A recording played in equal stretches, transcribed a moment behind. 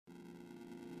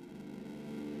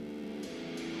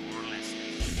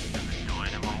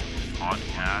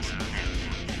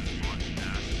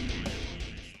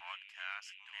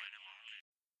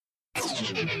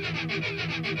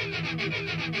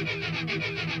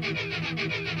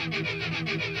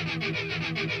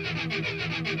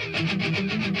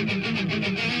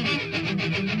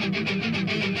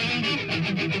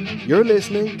You're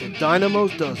listening to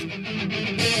Dynamo's Dozen.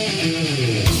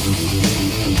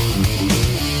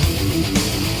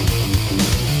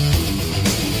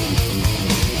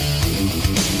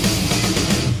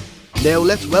 Now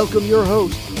let's welcome your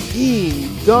host,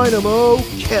 Ian Dynamo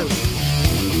Kelly.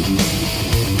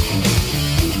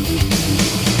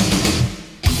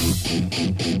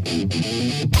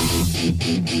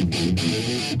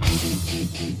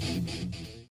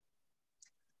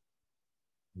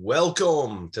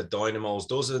 Welcome to Dynamo's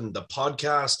Dozen, the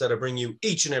podcast that I bring you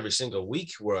each and every single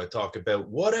week, where I talk about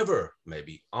whatever may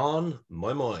be on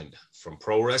my mind, from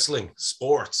pro wrestling,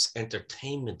 sports,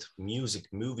 entertainment, music,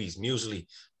 movies, musically,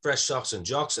 fresh socks and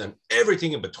jocks, and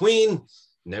everything in between,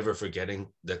 never forgetting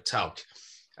the talk.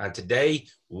 And today,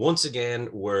 once again,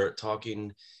 we're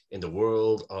talking in the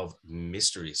world of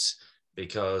mysteries,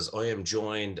 because I am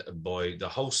joined by the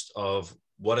host of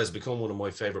what has become one of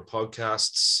my favorite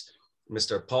podcasts,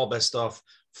 Mr. Paul Bestoff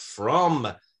from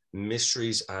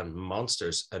Mysteries and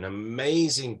Monsters, an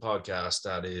amazing podcast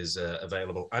that is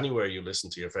available anywhere you listen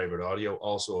to your favorite audio,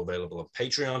 also available on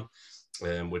Patreon,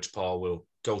 which Paul will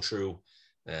go through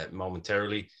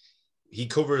momentarily. He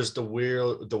covers the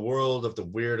world of the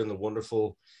weird and the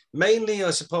wonderful, mainly,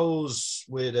 I suppose,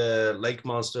 with lake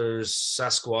monsters,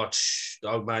 Sasquatch,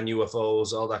 Dogman,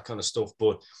 UFOs, all that kind of stuff,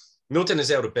 but nothing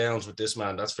is out of bounds with this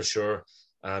man, that's for sure.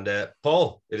 And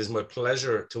Paul, it is my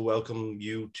pleasure to welcome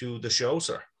you to the show,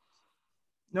 sir.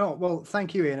 No, well,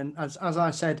 thank you, Ian. And as I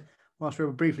said, whilst we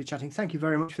were briefly chatting, thank you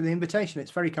very much for the invitation.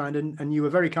 It's very kind, and you were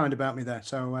very kind about me there.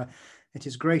 So it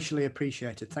is graciously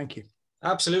appreciated. Thank you.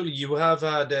 Absolutely. You have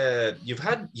had you've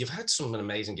had some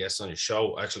amazing guests on your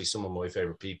show. Actually, some of my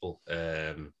favorite people.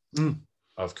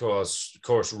 Of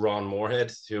course, Ron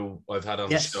Moorhead, who I've had on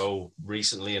the show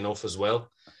recently enough as well.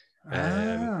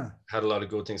 Had a lot of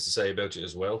good things to say about you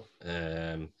as well.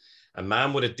 A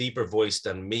man with a deeper voice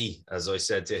than me, as I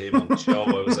said to him on the show.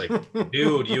 I was like,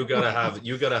 dude, you gotta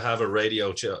have a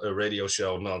radio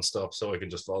show nonstop so I can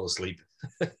just fall asleep.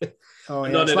 Oh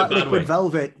yeah, it's like Liquid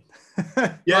Velvet.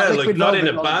 Yeah, like not in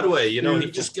a bad way, you know.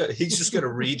 He's just got to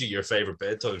read you your favorite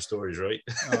bedtime stories, right?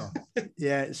 Oh,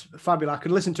 yeah, it's fabulous. I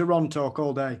could listen to Ron talk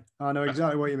all day. I know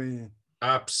exactly what you mean.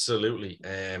 Absolutely.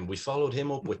 We followed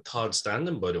him up with Todd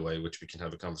Standen, by the way, which we can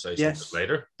have a conversation about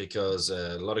later, because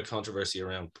a lot of controversy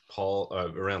around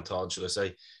around Todd, should I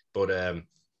say, but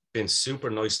been super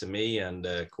nice to me and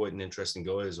quite an interesting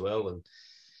guy as well. And,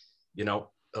 you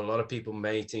know, a lot of people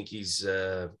may think he's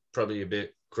probably a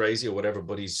bit crazy or whatever,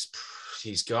 but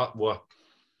he's got what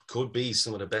could be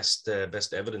some of the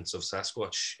best evidence of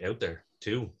Sasquatch out there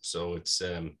too. So it's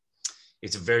a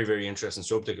very, very interesting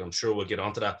subject. I'm sure we'll get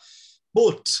onto that.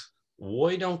 But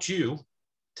why don't you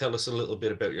tell us a little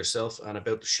bit about yourself and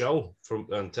about the show,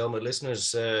 and tell my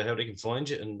listeners how they can find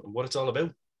you and what it's all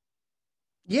about?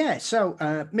 Yeah, so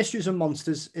Mysteries and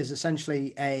Monsters is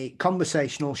essentially a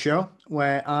conversational show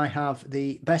where I have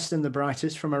the best and the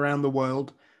brightest from around the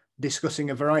world discussing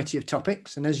a variety of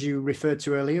topics. And as you referred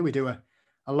to earlier, we do a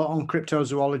lot on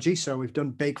cryptozoology. So we've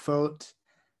done Bigfoot,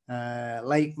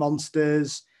 lake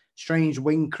monsters, strange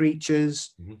winged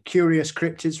creatures, curious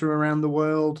cryptids from around the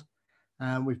world.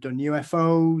 We've done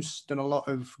UFOs, done a lot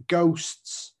of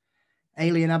ghosts,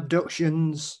 alien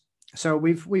abductions. So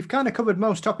we've kind of covered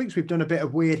most topics. We've done a bit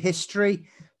of weird history,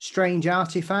 strange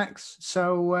artifacts.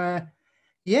 So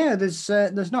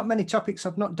there's not many topics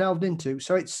I've not delved into.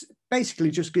 So it's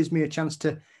basically just gives me a chance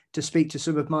to speak to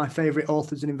some of my favorite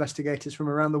authors and investigators from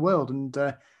around the world, and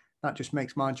that just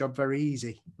makes my job very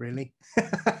easy, really.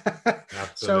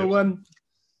 So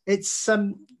it's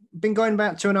been going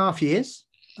about 2.5 years.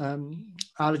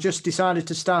 I just decided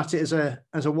to start it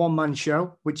as a one-man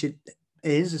show, which it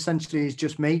is essentially is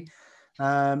just me.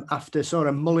 After sort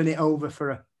of mulling it over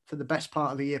for the best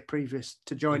part of the year previous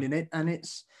to joining it, and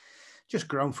it's just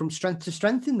grown from strength to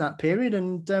strength in that period.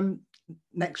 And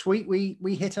next week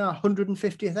we hit our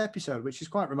 150th episode, which is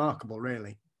quite remarkable,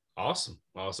 really. Awesome.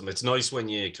 It's nice when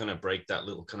you kind of break that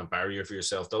little kind of barrier for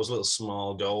yourself, those little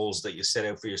small goals that you set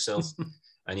out for yourself,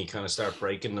 and you kind of start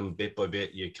breaking them bit by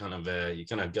bit. You kind of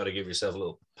got to give yourself a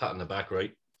little pat on the back,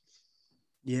 right?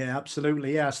 Yeah,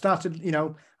 absolutely. Yeah, I started,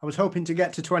 I was hoping to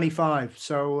get to 25.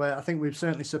 So I think we've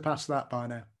certainly surpassed that by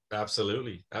now.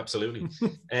 Absolutely, absolutely.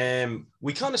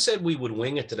 We kind of said we would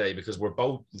wing it today because we're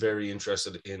both very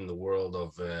interested in the world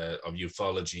of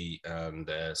ufology and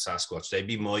Sasquatch. They'd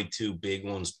be my two big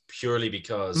ones purely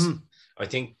because I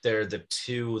think they're the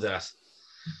two that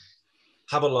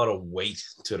have a lot of weight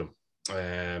to them.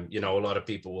 A lot of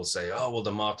people will say, "Oh, well,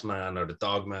 the Mothman or the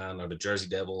Dogman or the Jersey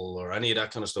Devil or any of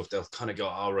that kind of stuff." They'll kind of go,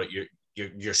 "All right,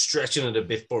 you're stretching it a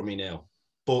bit for me now,"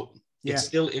 but it's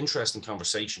still interesting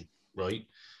conversation, right?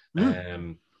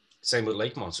 Same with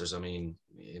lake monsters. I mean,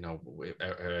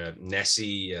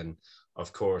 Nessie and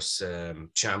of course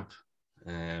Champ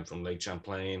from Lake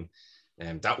Champlain.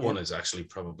 And that one is actually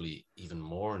probably even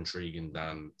more intriguing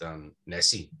than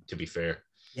Nessie, to be fair.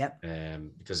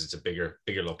 Because it's a bigger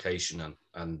location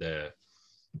and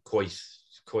quite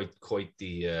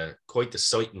the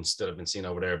sightings that have been seen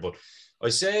over there. But I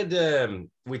said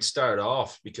we'd start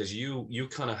off because you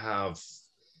kind of have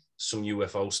some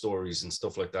UFO stories and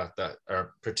stuff like that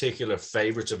are particular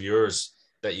favorites of yours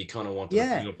that you kind of want to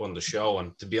bring up on the show.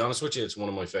 And to be honest with you, it's one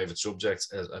of my favorite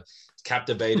subjects. It's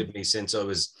captivated me since I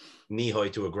was knee high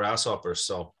to a grasshopper.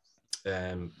 So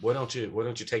why don't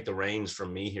you take the reins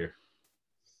from me here?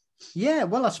 Yeah,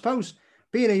 well, I suppose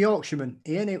being a Yorkshireman,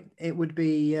 Ian, it would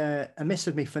be amiss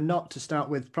of me for not to start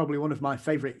with probably one of my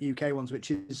favourite UK ones,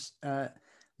 which is the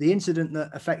incident that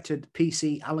affected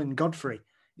PC Alan Godfrey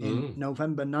in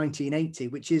November 1980,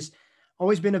 which has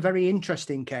always been a very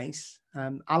interesting case.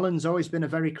 Alan's always been a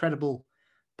very credible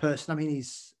person. I mean,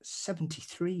 he's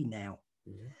 73 now.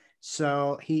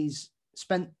 So he's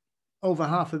spent over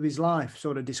half of his life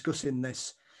sort of discussing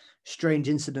this strange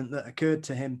incident that occurred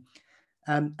to him.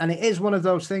 And it is one of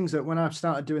those things that when I've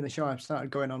started doing the show, I've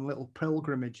started going on little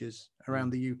pilgrimages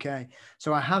around the UK.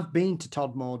 So I have been to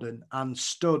Todmorden and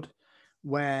stood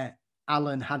where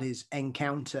Alan had his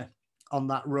encounter on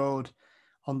that road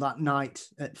on that night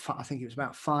at, I think it was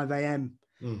about 5 a.m.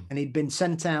 And he'd been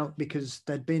sent out because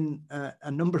there'd been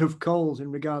a number of calls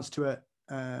in regards to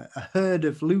a herd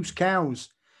of loose cows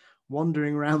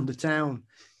wandering around the town,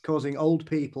 causing old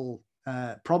people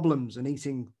problems and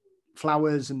eating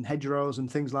flowers and hedgerows and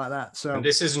things like that. So, and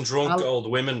this isn't drunk old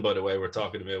women, by the way. We're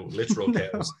talking about literal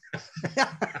cows.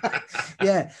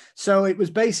 Yeah. So it was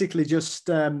basically just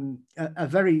a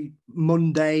very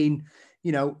mundane,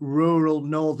 rural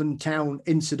northern town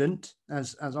incident,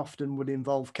 as often would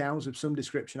involve cows of some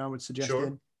description, I would suggest.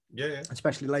 Sure. Yeah.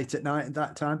 Especially late at night at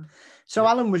that time. So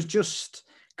Alan was just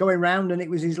going round, and it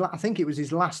was I think it was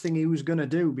his last thing he was going to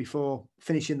do before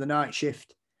finishing the night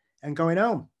shift and going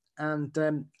home.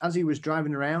 And as he was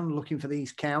driving around looking for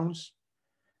these cows,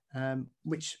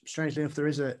 which strangely enough, there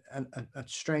is a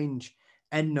strange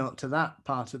end note to that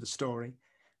part of the story.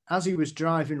 As he was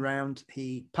driving around,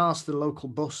 he passed the local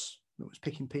bus that was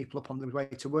picking people up on the way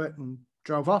to work and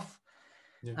drove off.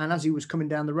 And as he was coming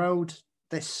down the road,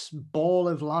 this ball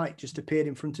of light just appeared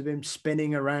in front of him,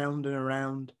 spinning around and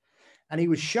around. And he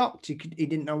was shocked. He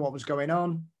didn't know what was going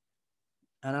on.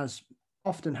 And as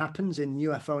often happens in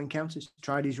UFO encounters,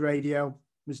 tried his radio,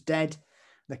 was dead.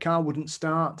 The car wouldn't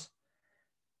start.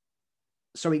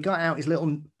 So he got out his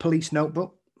little police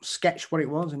notebook, sketched what it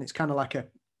was, and it's kind of like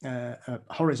a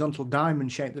horizontal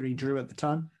diamond shape that he drew at the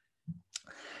time.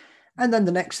 And then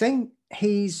the next thing,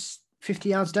 he's 50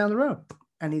 yards down the road,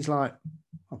 and he's like,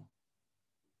 oh,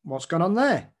 what's gone on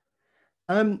there?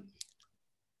 And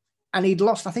he'd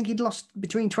lost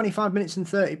between 25 minutes and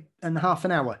 30 and half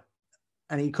an hour.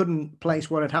 And he couldn't place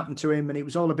what had happened to him, and he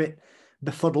was all a bit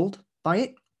befuddled by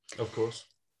it. Of course.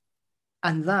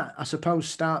 And that, I suppose,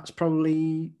 starts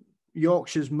probably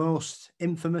Yorkshire's most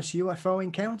infamous UFO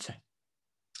encounter.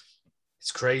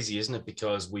 It's crazy, isn't it?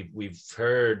 Because we've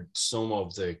heard some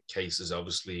of the cases,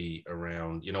 obviously,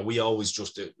 around. We always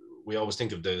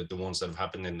think of the ones that have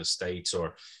happened in the States,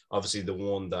 or obviously the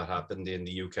one that happened in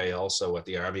the UK also at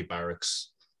the army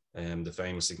barracks, the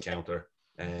famous encounter.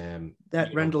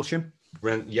 That Rendlesham.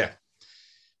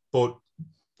 But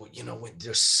when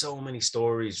there's so many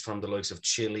stories from the likes of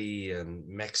Chile and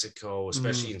Mexico,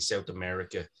 especially in South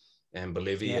America and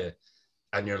Bolivia,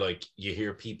 and you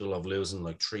hear people of losing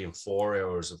like 3 and 4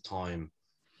 hours of time,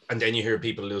 and then you hear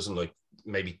people losing like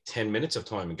maybe 10 minutes of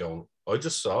time and going, I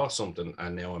just saw something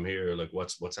and now I'm here, like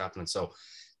what's happening. So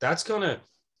that's kind of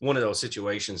one of those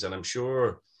situations, and I'm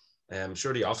sure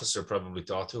the officer probably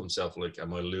thought to himself, like,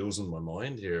 am I losing my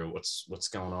mind here? What's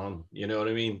going on? You know what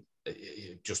I mean?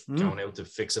 Just going out to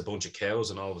fix a bunch of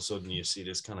cows, and all of a sudden you see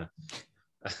this kind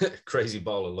of crazy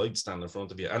ball of light standing in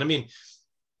front of you. And I mean,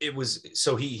 it was,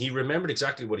 so he remembered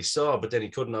exactly what he saw, but then he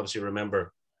couldn't obviously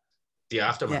remember the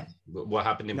aftermath, what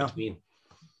happened in between.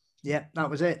 Yeah, that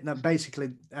was it. That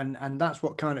basically, and that's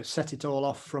what kind of set it all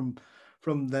off from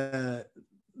the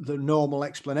the normal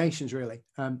explanations, really.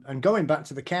 And going back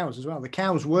to the cows as well, the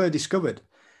cows were discovered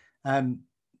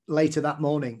later that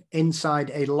morning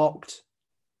inside a locked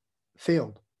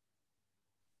field,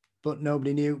 but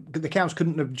nobody knew. The cows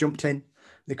couldn't have jumped in,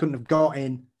 they couldn't have got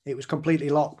in. It was completely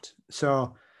locked.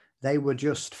 So they were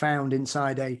just found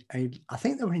inside I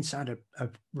think they were inside a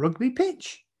rugby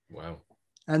pitch. Wow.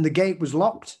 And the gate was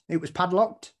locked. It was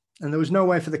padlocked. And there was no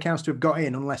way for the cows to have got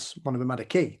in unless one of them had a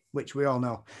key, which we all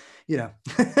know.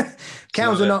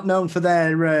 Cows are not known for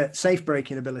their safe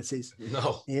breaking abilities.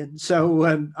 No. Yeah. So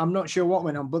I'm not sure what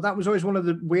went on. But that was always one of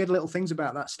the weird little things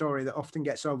about that story that often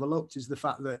gets overlooked, is the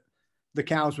fact that the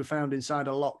cows were found inside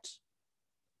a locked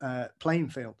playing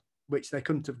field, which they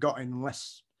couldn't have got in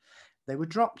unless they were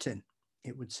dropped in,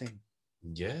 it would seem.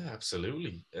 Yeah,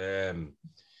 absolutely.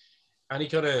 Any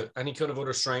kind of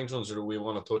other strange ones, or do we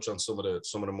want to touch on some of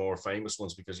the more famous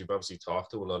ones, because you've obviously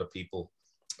talked to a lot of people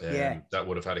that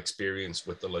would have had experience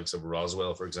with the likes of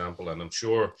Roswell, for example, and I'm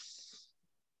sure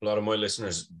a lot of my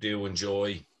listeners do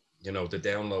enjoy, the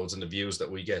downloads and the views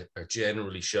that we get are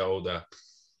generally show that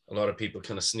a lot of people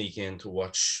kind of sneak in to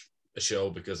watch a show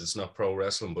because it's not pro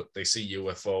wrestling, but they see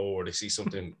UFO or they see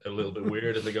something a little bit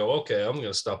weird and they go, okay, I'm going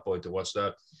to stop by to watch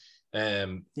that.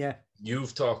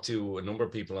 You've talked to a number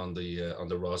of people on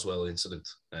the Roswell incident,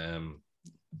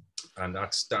 and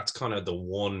that's kind of the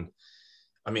one.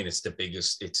 I mean, it's the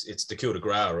biggest. It's the coup de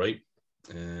grace, right?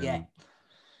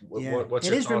 What's it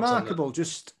your is thoughts remarkable. on that?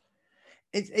 Just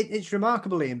it's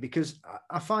remarkable, Ian, because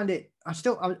I find it.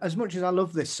 As much as I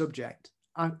love this subject,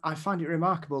 I find it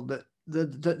remarkable that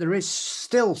there is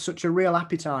still such a real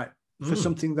appetite for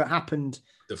something that happened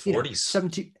the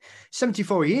 40s,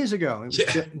 74 years ago. It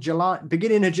was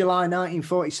beginning of July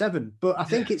 1947. But I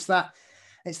think it's that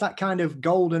kind of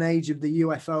golden age of the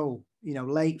UFO,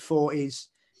 late 40s,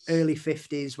 early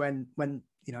 50s, when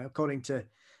according to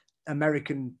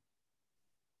American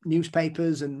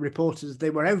newspapers and reporters, they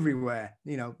were everywhere.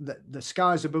 The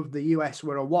skies above the US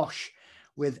were awash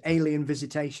with alien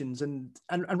visitations, and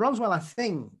Roswell, I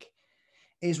think,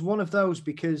 is one of those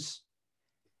because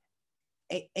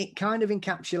it kind of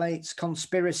encapsulates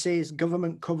conspiracies,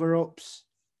 government cover-ups,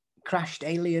 crashed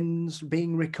aliens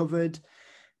being recovered,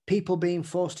 people being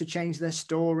forced to change their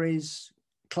stories,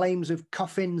 claims of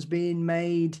coffins being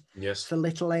made for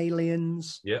little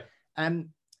aliens. Yeah.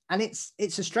 And it's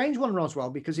a strange one, Roswell,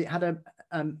 because it had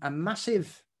a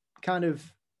massive kind of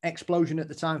explosion at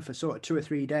the time for sort of 2 or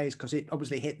 3 days, because it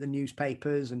obviously hit the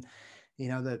newspapers, and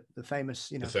the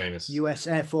famous US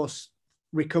Air Force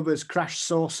recovers crashed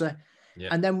saucer. Yeah.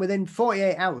 And then within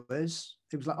 48 hours,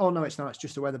 it was like, oh, no, it's not. It's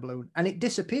just a weather balloon. And it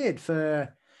disappeared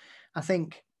for, I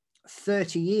think,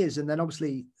 30 years. And then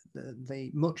obviously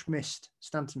the much missed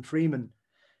Stanton Freeman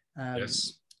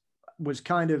was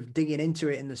kind of digging into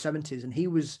it in the 70s. And he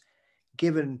was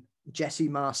given Jesse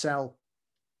Marcel's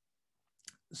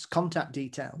contact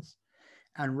details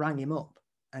and rang him up.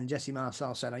 And Jesse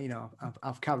Marcel said,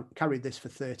 I've carried this for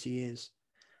 30 years.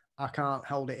 I can't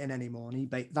hold it in anymore.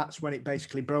 And that's when it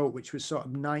basically broke, which was sort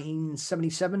of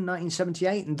 1977,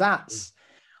 1978. And that's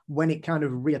when it kind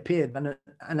of reappeared.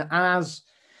 And as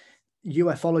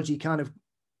ufology kind of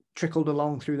trickled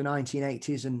along through the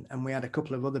 1980s, and we had a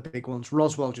couple of other big ones,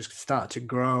 Roswell just started to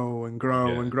grow and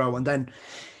grow and grow. And then,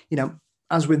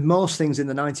 as with most things in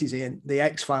the 90s, Ian, the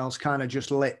X-Files kind of just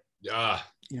lit,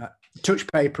 touch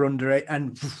paper under it.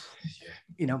 And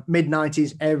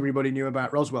mid-90s, everybody knew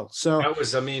about Roswell. So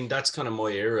that's kind of my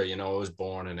era. I was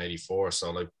born in 84.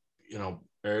 So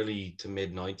early to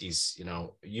mid-90s,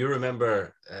 you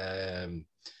remember,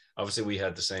 obviously we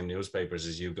had the same newspapers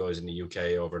as you guys in the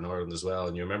UK over in Ireland as well.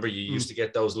 And you remember you used to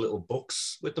get those little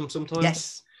books with them sometimes?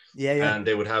 Yes. Yeah. And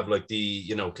they would have like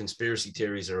the, conspiracy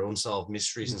theories or unsolved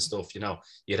mysteries and stuff.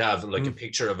 You'd have like a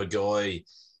picture of a guy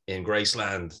in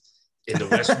Graceland in the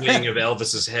west wing of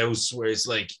Elvis's house, where it's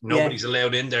like nobody's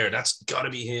allowed in there. That's got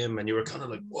to be him. And you were kind of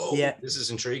like, whoa, this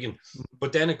is intriguing.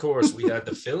 But then, of course, we had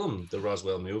the film, the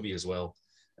Roswell movie as well,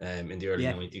 in the early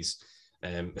 90s,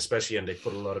 especially, and they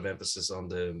put a lot of emphasis on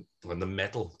the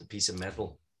metal, the piece of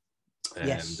metal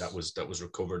that was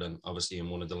recovered, and obviously in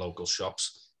one of the local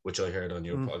shops, which I heard on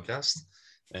your podcast.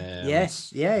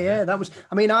 That was,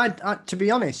 I to be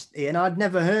honest, Ian, I'd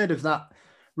never heard of that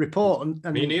report,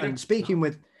 and speaking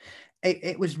with,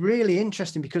 it was really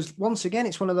interesting, because once again,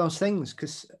 it's one of those things,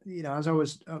 because, as I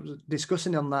was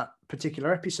discussing on that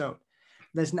particular episode,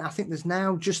 I think there's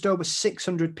now just over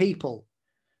 600 people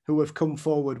who have come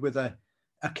forward with a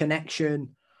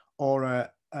connection or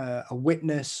a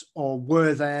witness, or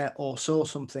were there or saw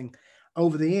something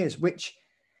over the years, which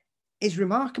is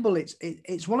remarkable.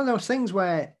 It's one of those things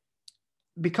where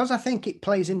because I think it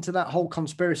plays into that whole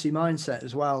conspiracy mindset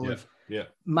as well of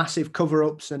massive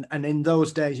cover-ups. And in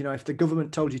those days, you know, if the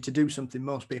government told you to do something,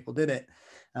 most people did it.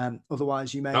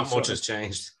 Otherwise, you may not much has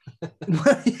changed.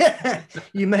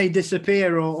 You may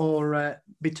disappear or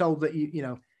be told that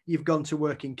you've gone to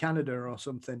work in Canada or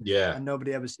something, and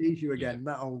nobody ever sees you again.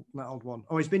 That old one.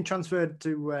 Or he's been transferred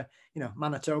to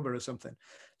Manitoba or something.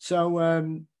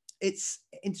 So it's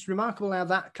remarkable how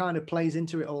that kind of plays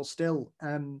into it all still.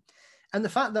 And the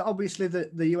fact that obviously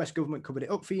the US government covered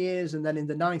it up for years, and then in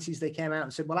the 90s they came out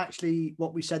and said, well, actually,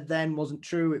 what we said then wasn't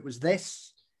true. It was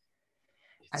this.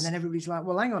 And then everybody's like,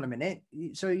 well, hang on a minute.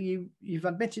 So you've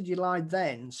admitted you lied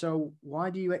then. So why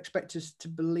do you expect us to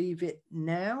believe it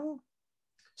now?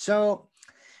 So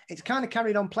it's kind of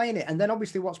carried on playing it. And then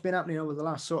obviously what's been happening over the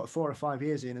last sort of 4 or 5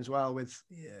 years, Ian, as well, with,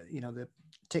 the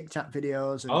Tic-Tac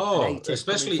videos. And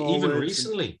especially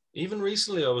even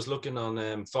recently, I was looking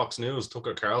on Fox News,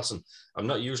 Tucker Carlson. I'm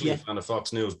not usually a fan of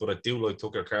Fox News, but I do like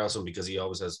Tucker Carlson because he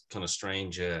always has kind of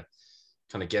strange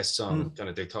kind of guests on,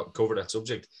 kind of cover that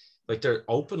subject. Like they're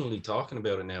openly talking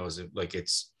about it now as if like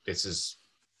this is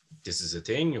a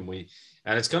thing, and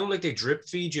it's kind of like they drip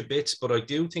feed you bits. But I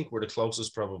do think we're the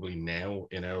closest probably now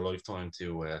in our lifetime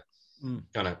to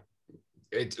kind of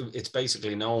it's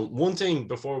basically known. One thing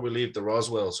before we leave the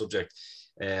Roswell subject,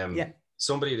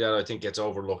 somebody that I think gets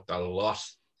overlooked a lot,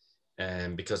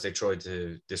 because they tried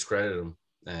to discredit him,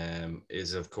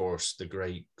 is of course the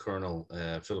great Colonel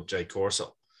Philip J.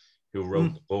 Corso, who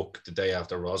wrote the book The Day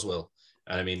After Roswell.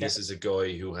 And I mean, this is a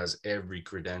guy who has every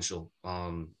credential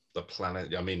on the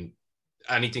planet. I mean,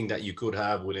 anything that you could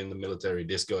have within the military,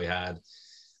 this guy had.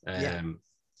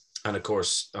 And of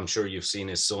course, I'm sure you've seen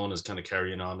his son is kind of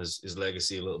carrying on his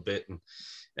legacy a little bit,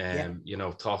 and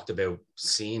talked about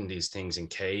seeing these things in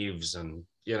caves, and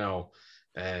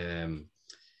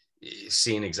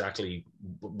seeing exactly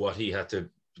what he had to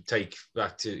take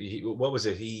back to. What was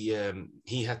it? He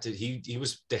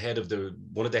was the head of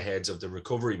one of the heads of the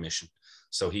recovery mission.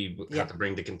 So he had to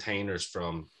bring the containers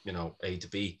from, A to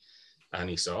B, and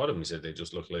he saw them. He said they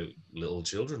just look like little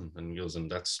children, and he goes, and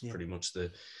that's pretty much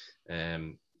the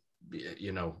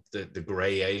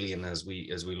gray alien as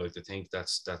we like to think.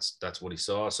 That's what he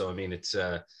saw. So I mean, it's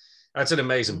that's an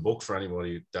amazing book for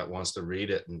anybody that wants to read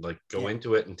it and like go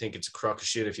into it and think it's a crock of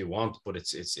shit if you want, but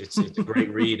it's a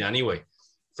great read anyway.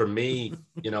 For me,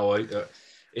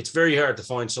 it's very hard to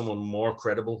find someone more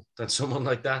credible than someone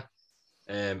like that.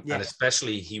 And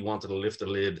especially he wanted to lift the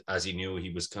lid as he knew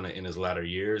he was kind of in his latter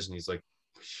years, and he's like,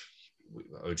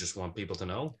 I just want people to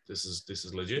know this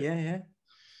is legit.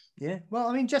 Yeah. Well,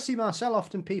 I mean, Jesse Marcel,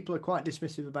 often people are quite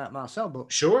dismissive about Marcel,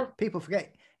 but sure, people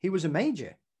forget he was a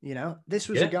major. This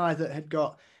was a guy that had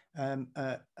got an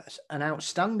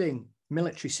outstanding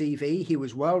military CV. He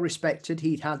was well respected.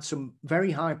 He'd had some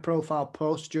very high profile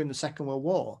posts during the Second World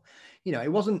War.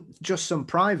 It wasn't just some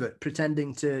private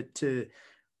pretending to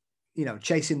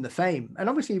chasing the fame. And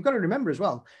obviously you've got to remember as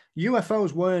well,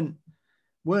 UFOs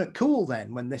weren't cool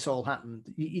then when this all happened.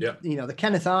 The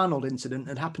Kenneth Arnold incident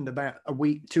had happened about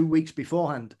 2 weeks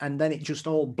beforehand, and then it just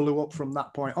all blew up from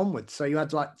that point onwards. So you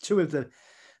had like two of the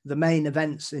main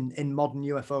events in modern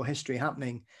UFO history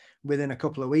happening within a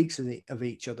couple of weeks of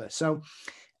each other. So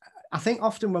I think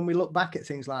often when we look back at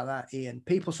things like that, Ian,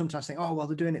 people sometimes think, oh, well,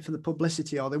 they're doing it for the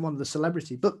publicity, or they wanted the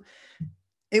celebrity. But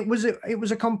it was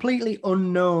a completely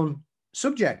unknown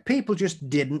subject. People just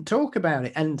didn't talk about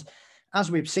it. And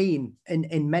as we've seen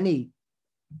in many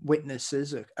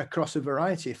witnesses across a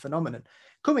variety of phenomena,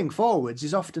 coming forwards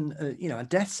is often a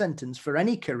death sentence for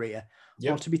any career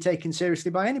or to be taken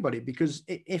seriously by anybody. Because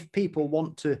if people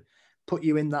want to put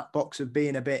you in that box of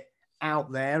being a bit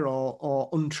out there or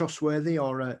untrustworthy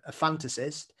or a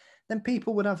fantasist, then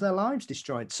people would have their lives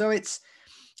destroyed. So it's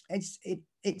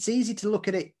easy to look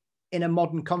at it in a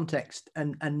modern context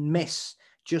and miss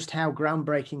just how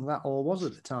groundbreaking that all was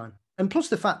at the time. And plus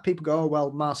the fact people go, oh,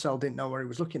 well, Marcel didn't know where he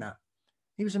was looking at.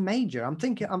 He was a major. I'm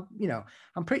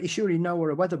pretty sure he knew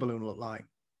where a weather balloon looked like.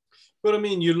 But I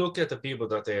mean, you look at the people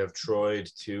that they have tried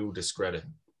to discredit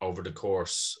over the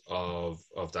course of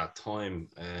that time.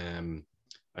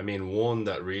 I mean, one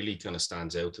that really kind of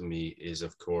stands out to me is,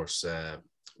 of course,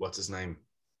 what's his name?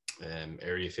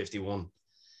 Area 51.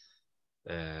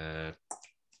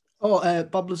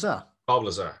 Bob Lazar. Bob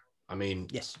Lazar. I mean,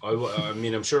 yes. I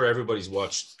mean, I'm sure everybody's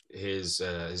watched his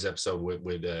episode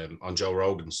with on Joe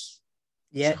Rogan's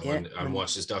show and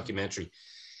watched his documentary.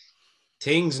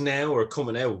 Things now are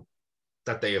coming out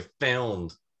that they have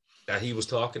found that he was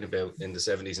talking about in the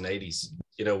 70s and 80s.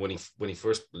 When he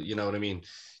first, you know what I mean?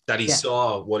 That he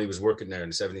saw what he was working there in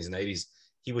the 70s and 80s.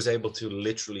 he was able to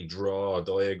literally draw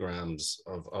diagrams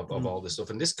of all this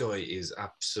stuff. And this guy is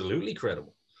absolutely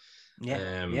credible.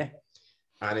 Yeah.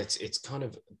 And it's kind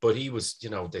of, but he was,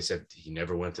 they said he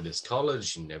never went to this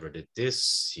college, he never did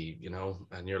this,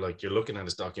 and you're looking at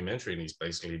his documentary and he's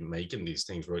basically making these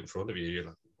things right in front of you. You're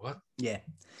like, what? Yeah.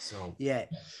 So yeah.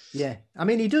 I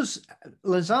mean,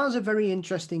 Lazar's a very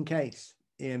interesting case,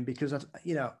 Ian, because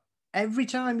every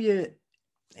time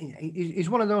he's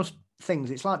one of those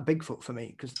things. It's like Bigfoot for me,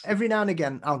 because every now and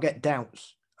again I'll get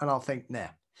doubts and I'll think,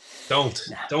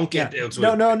 don't get doubts.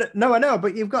 No, I know,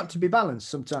 but you've got to be balanced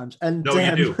sometimes. And no,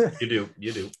 you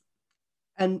do.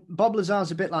 And Bob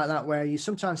Lazar's a bit like that, where you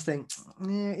sometimes think,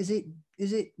 is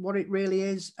it what it really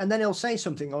is? And then he'll say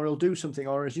something, or he'll do something,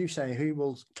 or as you say, he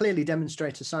will clearly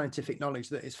demonstrate a scientific knowledge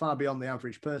that is far beyond the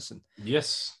average person.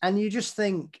 Yes. And you just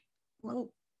think, well,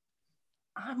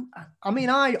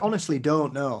 I honestly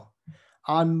don't know.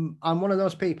 I'm one of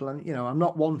those people, and I'm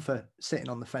not one for sitting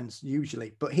on the fence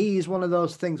usually, but he is one of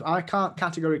those things. I can't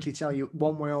categorically tell you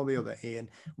one way or the other, Ian,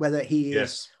 whether he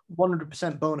is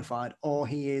 100% bona fide or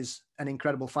he is an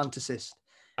incredible fantasist.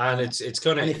 And it's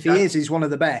kind of, and if he is, he's one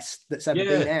of the best that's ever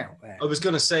been out there. I was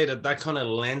going to say that kind of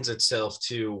lends itself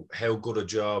to how good a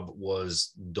job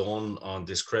was done on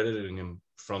discrediting him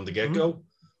from the get-go,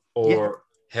 or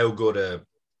how good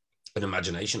an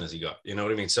imagination has he got, you know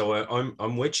what I mean? So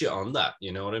I'm with you on that,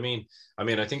 you know what I mean?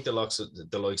 I think the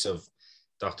likes of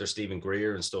Dr. Stephen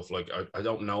Greer and stuff, like, I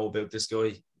don't know about this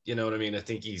guy, you know what I mean? I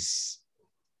think he's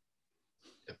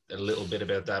a little bit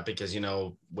about that, because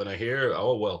when I hear,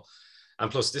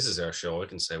 and plus this is our show, I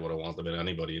can say what I want about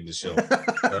anybody in the show.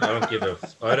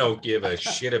 I don't give a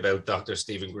shit about Dr.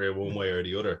 Stephen Greer one way or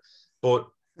the other. But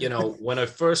when I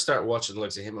first started watching the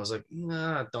likes of him, I was like,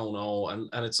 I don't know.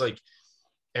 And it's like,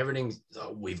 everything,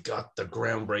 we've got the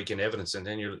groundbreaking evidence, and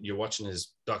then you're watching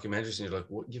his documentaries and you're like,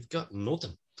 well, you've got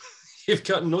nothing. You've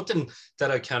got nothing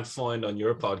that I can't find on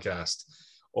your podcast,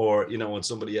 or on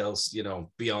somebody else,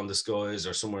 Beyond the Skies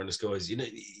or Somewhere in the Skies.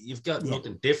 You've got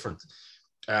nothing different,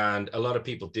 and a lot of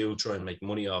people do try and make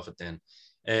money off it. Then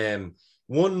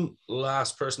one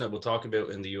last person that we'll talk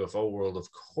about in the UFO world, of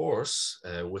course,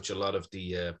 which a lot of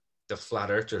the flat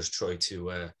earthers try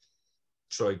to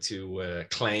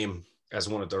claim as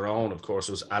one of their own, of course,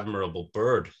 was Admiral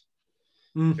Byrd,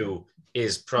 who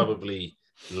is probably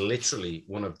literally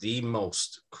one of the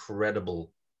most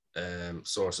credible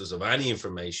sources of any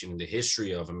information in the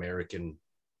history of American,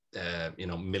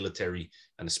 military,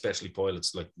 and especially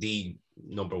pilots, like the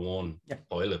number one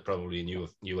pilot probably in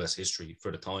US history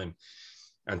for the time,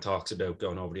 and talks about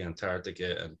going over the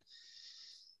Antarctica and,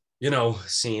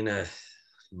 seeing a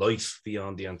life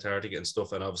beyond the Antarctica and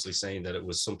stuff, and obviously saying that it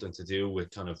was something to do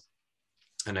with kind of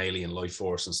an alien life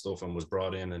force and stuff, and was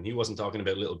brought in. And he wasn't talking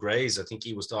about little greys. I think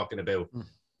he was talking about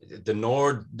the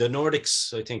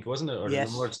Nordics, I think, wasn't it? Or the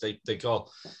Nords they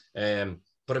call.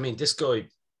 But this guy,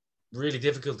 really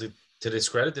difficult to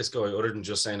discredit this guy, other than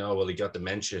just saying, he got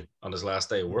dementia on his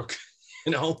last day of work,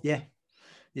 Yeah.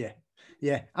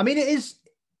 It is,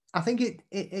 I think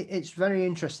it's very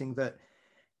interesting that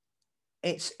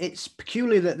it's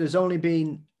peculiar that there's only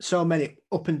been so many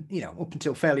up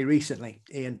until fairly recently,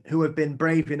 Ian, who have been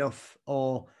brave enough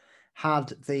or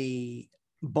had the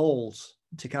balls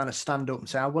to kind of stand up and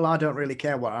say, well, I don't really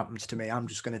care what happens to me. I'm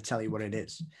just going to tell you what it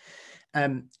is.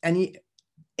 And it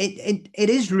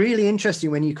is really interesting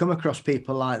when you come across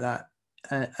people like that.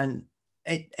 And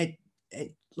it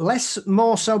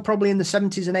more so probably in the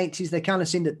 70s and 80s, they kind of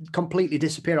seemed to completely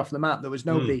disappear off the map. There was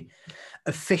nobody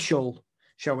official,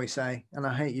 shall we say, and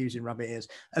I hate using rabbit ears,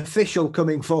 official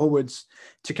coming forwards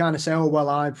to kind of say,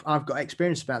 I've got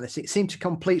experience about this. It seemed to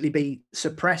completely be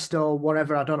suppressed or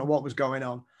whatever. I don't know what was going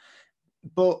on.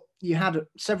 But you had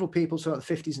several people, so at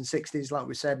the 50s and 60s, like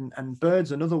we said, and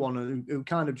Byrd's another one who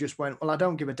kind of just went, I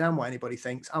don't give a damn what anybody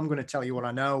thinks. I'm going to tell you what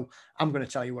I know. I'm going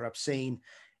to tell you what I've seen.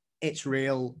 It's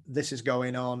real. This is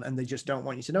going on. And they just don't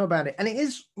want you to know about it. And it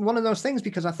is one of those things,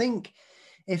 because I think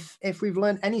if we've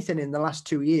learned anything in the last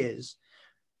 2 years,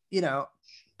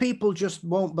 people just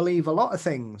won't believe a lot of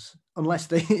things unless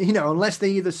they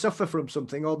either suffer from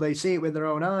something or they see it with their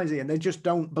own eyes, and they just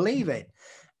don't believe it.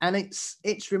 And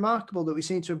it's remarkable that we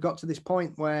seem to have got to this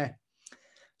point where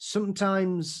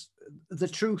sometimes the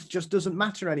truth just doesn't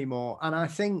matter anymore. And I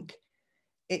think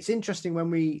it's interesting when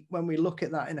we look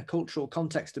at that in a cultural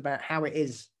context about how it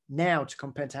is now to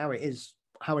compare to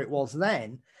how it was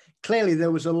then. Clearly,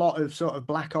 there was a lot of sort of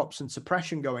black ops and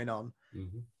suppression going on.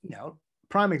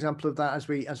 Prime example of that, as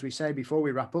we say before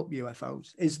we wrap up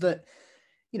UFOs, is that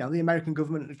the American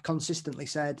government had consistently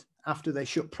said, after they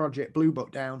shut Project Blue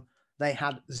Book down, they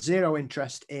had zero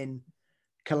interest in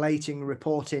collating,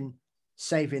 reporting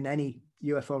saving any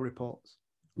UFO reports.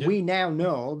 Yeah. We now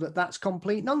know that that's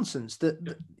complete nonsense,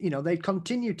 that they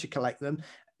continued to collect them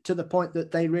to the point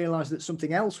that they realized that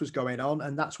something else was going on.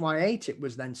 And that's why ATIP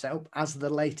was then set up as the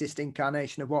latest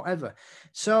incarnation of whatever.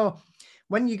 So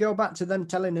when you go back to them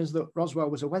telling us that Roswell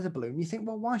was a weather balloon, you think,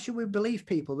 well, why should we believe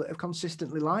people that have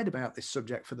consistently lied about this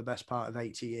subject for the best part of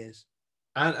 80 years?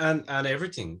 And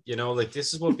everything, like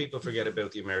this is what people forget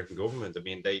about the American government. I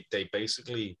mean, they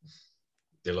basically,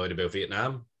 they lied about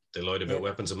Vietnam. They lied about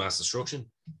weapons of mass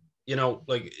destruction.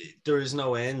 Like there is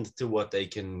no end to what they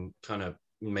can kind of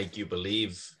make you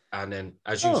believe. And then,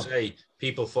 as you say,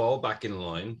 people fall back in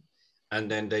line, and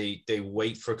then they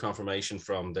wait for confirmation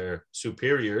from their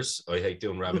superiors. I hate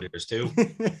doing rabbit ears too.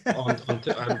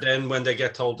 And then when they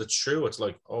get told it's true, it's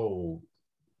like, oh,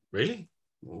 really?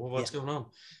 What's going on?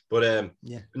 But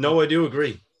no, I do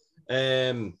agree.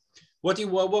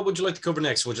 What would you like to cover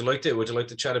next? Would you like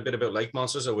to chat a bit about lake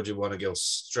monsters, or would you want to go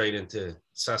straight into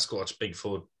Sasquatch,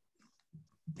 Bigfoot?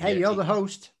 Hey, you're the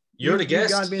host. You're the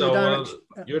guest.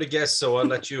 You're the guest, so I'll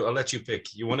let you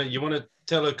pick. You want to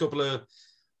tell a couple of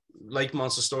lake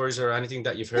monster stories or anything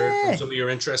that you've heard from some of your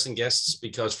interesting guests?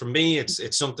 Because for me,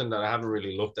 it's something that I haven't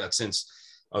really looked at since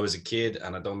I was a kid,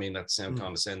 and I don't mean that to sound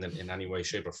condescending in any way,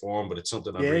 shape, or form, but it's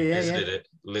something I've revisited it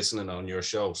listening on your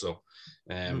show. So,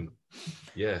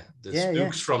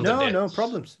 spooks from the dead. No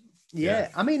problems. Yeah,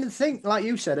 I mean, the thing, like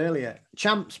you said earlier,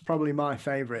 Champ's probably my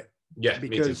favorite. Yeah,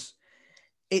 because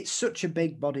it's such a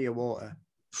big body of water,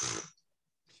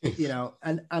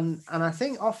 and I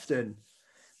think often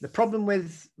the problem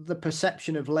with the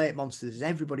perception of lake monsters is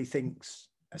everybody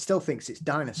still thinks it's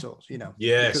dinosaurs,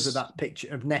 because of that picture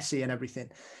of Nessie and everything.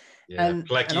 Yeah, and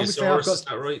Plesiosaurus, is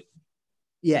that right?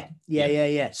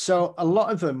 Yeah. So a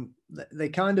lot of them, they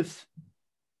kind of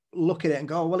look at it and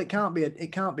go, well, it can't be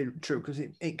true because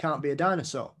it can't be a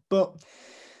dinosaur. But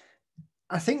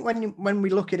I think when we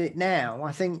look at it now,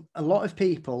 I think a lot of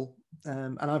people,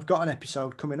 and I've got an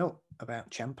episode coming up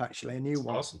about Champ, actually, a new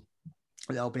one. Awesome.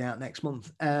 That'll be out next month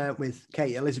with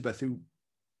Kate Elizabeth, who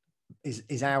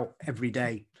is out every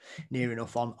day near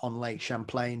enough on Lake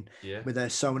Champlain with her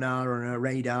sonar and her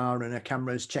radar and her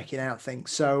cameras checking out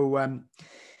things. So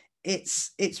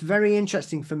it's very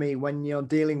interesting for me when you're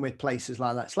dealing with places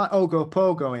like that. It's like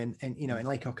Ogopogo in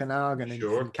Lake Okanagan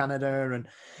in Canada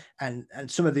and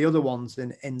some of the other ones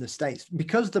in the States,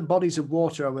 because the bodies of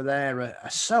water over there are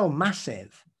so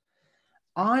massive.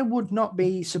 I would not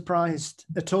be surprised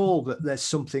at all that there's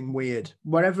something weird,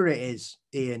 wherever it is,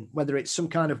 Ian, whether it's some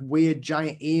kind of weird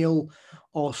giant eel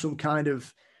or some kind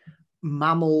of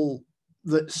mammal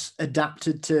that's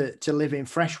adapted to live in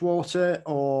fresh water,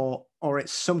 or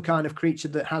it's some kind of creature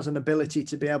that has an ability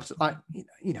to be able to, like,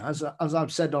 as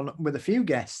I've said with a few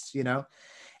guests,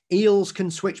 eels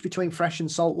can switch between fresh and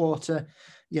salt water,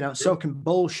 so can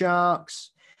bull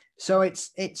sharks. So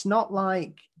it's not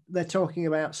like they're talking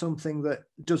about something that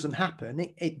doesn't happen.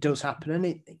 It does happen, and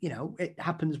it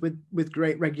happens with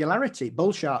great regularity.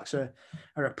 Bull sharks are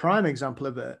a prime example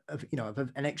of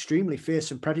an extremely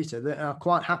fearsome predator that are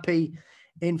quite happy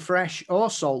in fresh or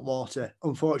salt water,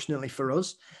 unfortunately for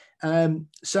us.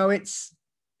 So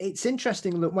it's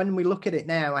interesting that when we look at it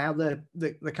now, how the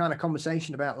kind of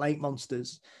conversation about lake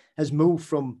monsters has moved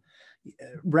from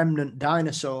remnant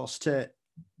dinosaurs to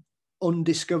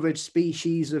undiscovered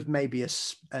species of maybe a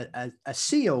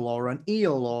seal or an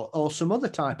eel or some other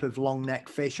type of long neck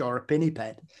fish or a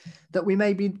pinniped that we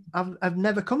maybe have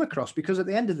never come across. Because at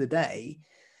the end of the day,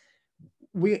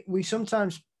 we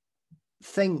sometimes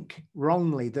think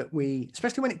wrongly that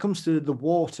especially when it comes to the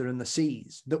water and the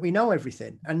seas, that we know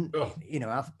everything. And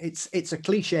it's a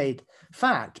cliched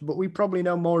fact, but we probably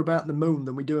know more about the moon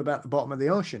than we do about the bottom of the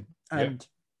ocean. And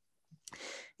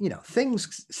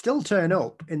things still turn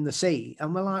up in the sea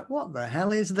and we're like, what the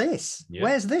hell is this?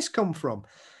 Where's this come from?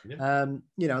 The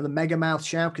megamouth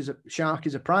shark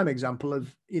is a prime example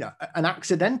of an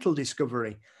accidental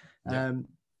discovery.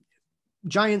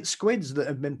 Giant squids that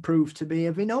have been proved to be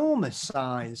of enormous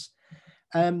size,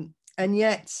 and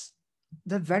yet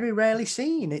they're very rarely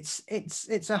seen.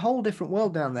 It's a whole different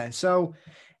world down there. So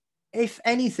if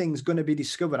anything's going to be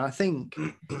discovered, I think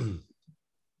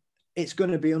it's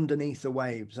going to be underneath the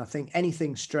waves. I think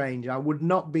anything strange, I would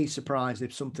not be surprised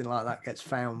if something like that gets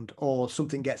found or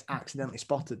something gets accidentally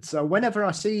spotted. So whenever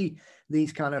I see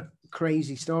these kind of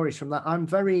crazy stories from that, I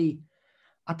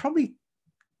probably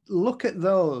look at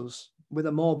those with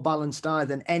a more balanced eye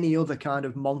than any other kind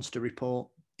of monster report,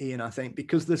 Ian, I think,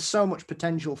 because there's so much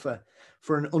potential for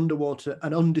an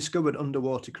undiscovered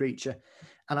underwater creature.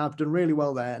 And I've done really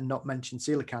well there and not mentioned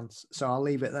coelacanths. So I'll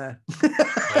leave it there.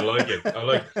 I like it.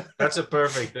 That's a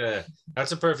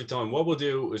perfect time. What we'll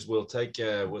do is we'll take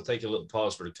a little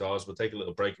pause for the cause. We'll take a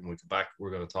little break, and when we come back,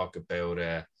 we're going to talk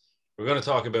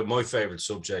about my favorite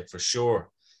subject for sure.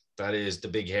 That is the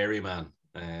big hairy man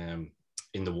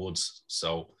in the woods.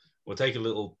 So we'll take a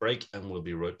little break and we'll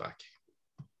be right back.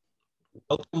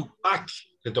 Welcome back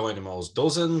to Dynamo's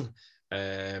Dozen.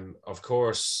 Of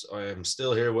course, I am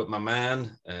still here with my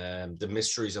man, the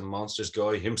Mysteries and Monsters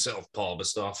guy himself, Paul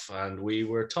Bistoff, and we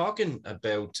were talking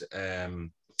about,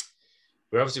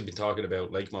 we've obviously been talking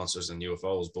about lake monsters and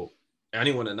UFOs, but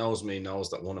anyone that knows me knows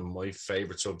that one of my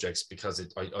favorite subjects, because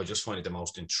I just find it the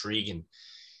most intriguing,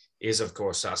 is of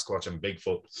course Sasquatch and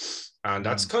Bigfoot. And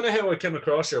that's kind of how I came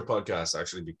across your podcast,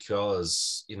 actually,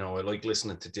 because, you know, I like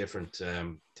listening to different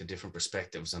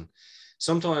perspectives. And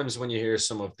sometimes when you hear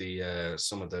some of the,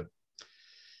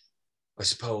 I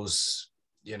suppose,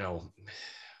 you know,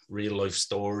 real life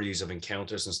stories of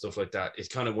encounters and stuff like that, it's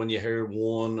kind of, when you hear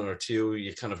one or two,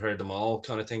 you kind of heard them all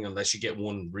kind of thing, unless you get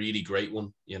one really great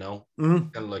one, you know.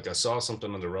 Kind of like, I saw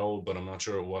something on the road, but I'm not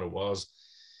sure what it was.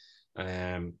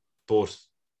 But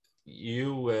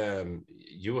you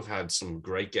have had some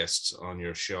great guests on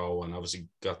your show, and obviously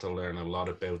got to learn a lot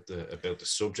about the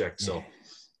subject. So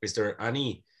is there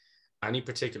any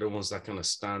particular ones that kind of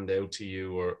stand out to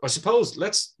you? Or I suppose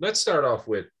let's start off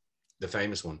with the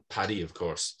famous one, Paddy, of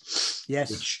course. Yes.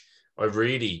 Which I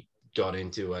really got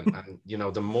into, and you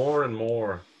know, the more and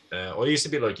more I used to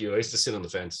be like you, I used to sit on the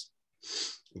fence.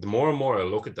 The more and more I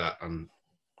look at that, and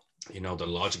you know, the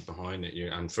logic behind it,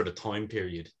 and for the time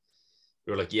period,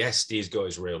 you're like, yes, these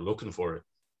guys were out looking for it,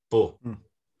 but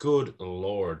good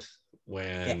Lord,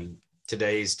 when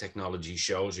today's technology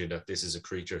shows you that this is a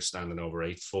creature standing over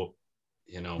 8 foot,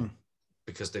 you know,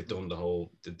 because they've done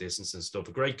the distance and stuff.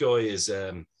 A great guy is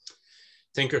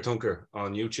Tinker Tunker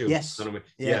on YouTube. Yes.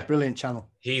 Yeah, brilliant channel.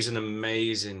 He's an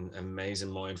amazing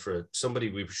mind for it.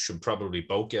 Somebody we should probably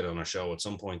both get on our show at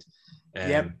some point.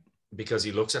 Because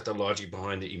he looks at the logic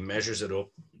behind it, he measures it up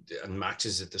and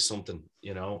matches it to something,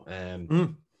 you know.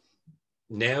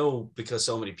 Now, because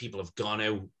so many people have gone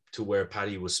out to where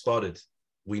Paddy was spotted,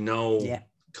 we know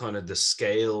kind of the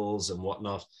scales and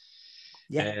whatnot.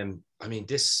 I mean,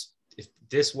 if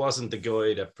this wasn't the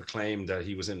guy that proclaimed that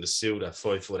he was in the suit at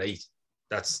 5'8",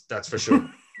 that's for sure.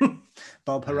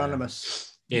 Bob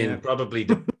Hieronymus. In probably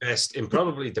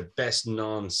the best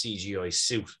non-CGI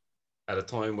suit at a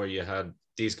time where you had,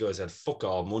 these guys had fuck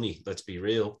all money, let's be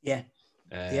real.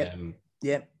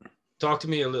 Talk to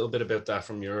me a little bit about that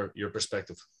from your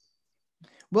perspective.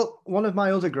 Well, one of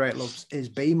my other great loves is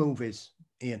B movies,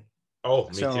 Ian. Oh,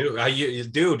 me too.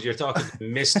 Dude, you're talking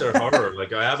Mr. Horror.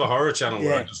 Like, I have a horror channel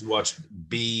where I just watch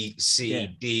B,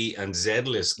 C, D, and Z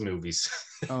list movies.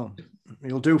 Oh,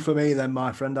 you'll do for me then,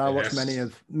 my friend. I watch many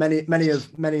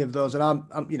of those, and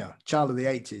I'm you know, child of the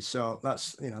 80s, so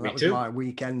that's, you know, that was my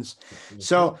weekends.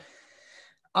 So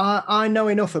I know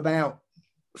enough about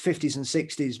 50s and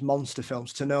 60s monster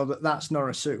films to know that that's not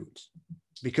a suit,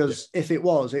 because if it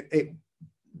was,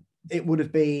 it would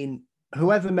have been,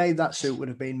 whoever made that suit would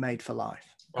have been made for life.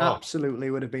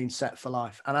 Absolutely would have been set for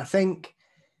life. And I think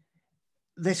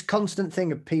this constant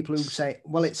thing of people who say,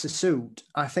 well, it's a suit,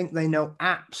 I think they know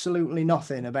absolutely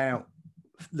nothing about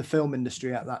the film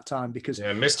industry at that time, because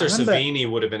Mr.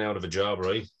 Savini would have been out of a job,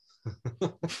 right?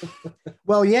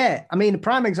 Well, yeah. I mean, a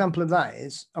prime example of that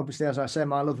is, obviously, as I say,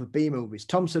 my love of B movies.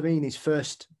 Tom Savini's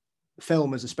first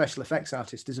film as a special effects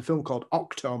artist is a film called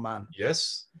Octoman.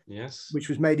 Yes. Which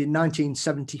was made in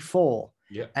 1974.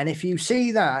 Yeah. And if you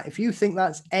see that, if you think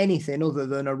that's anything other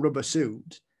than a rubber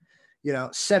suit, you know,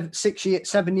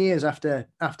 7 years after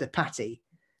Patty,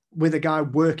 with a guy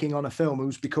working on a film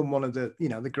who's become one of the, you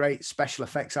know, the great special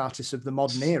effects artists of the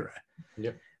modern era.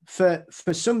 Yeah. For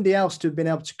somebody else to have been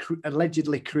able to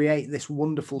allegedly create this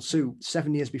wonderful suit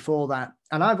 7 years before that.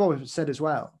 And I've always said as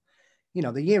well, you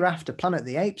know, the year after Planet of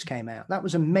the Apes came out, that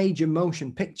was a major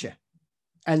motion picture.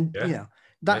 And, you know,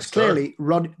 that's clearly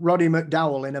Roddy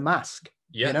McDowall in a mask,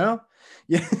 you know?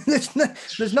 Yeah,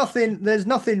 there's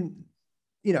nothing,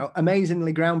 you know,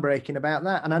 amazingly groundbreaking about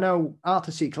that. And I know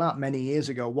Arthur C. Clarke many years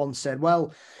ago once said,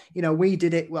 well, you know, we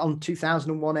did it on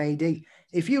 2001 AD.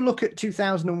 If you look at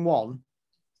 2001,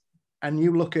 and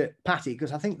you look at Patty,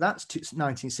 because I think that's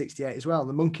 1968 as well.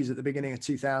 The monkeys at the beginning of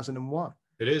 2001.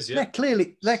 It is, yeah.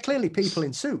 They're clearly people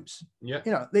in suits. Yeah.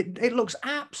 You know, it looks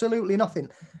absolutely nothing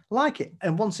like it.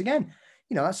 And once again,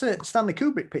 you know, that's a Stanley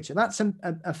Kubrick picture. That's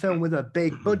a film with a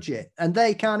big budget, and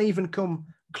they can't even come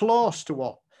close to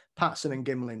what Patson and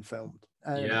Gimlin filmed.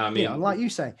 Yeah, I mean, like you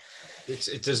say,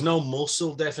 there's no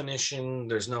muscle definition.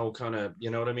 There's no kind of,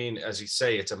 you know what I mean? As you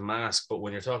say, it's a mask. But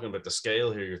when you're talking about the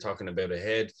scale here, you're talking about a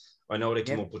head. I know they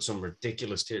come up with some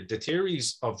ridiculous the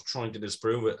theories of trying to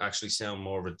disprove it actually sound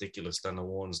more ridiculous than the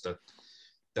ones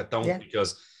that don't,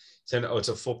 because it's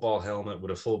a football helmet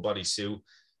with a full body suit,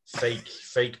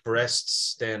 fake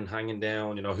breasts then hanging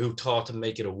down. You know, who taught to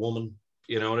make it a woman?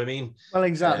 You know what I mean? Well,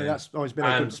 exactly. That's always been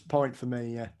a good point for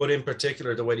me. Yeah. But in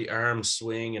particular, the way the arms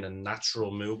swing in a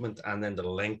natural movement, and then the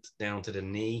length down to the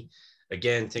knee.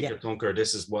 Again, Tinker Tunker,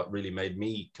 this is what really made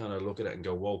me kind of look at it and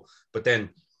go, whoa. But then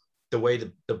the way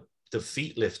the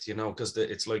feet lift, you know, because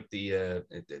it's like the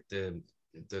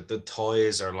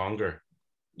thighs are longer,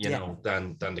 you know,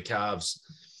 than the calves,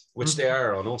 which they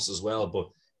are on us as well, but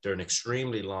they're an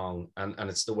extremely long, and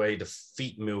it's the way the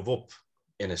feet move up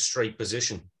in a straight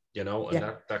position, you know,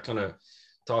 and that kind of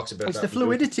talks about it's the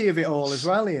fluidity of it all as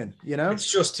well, Ian. You know, it's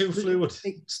just too fluid.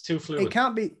 It's too fluid. It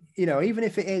can't be, you know, even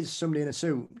if it is somebody in a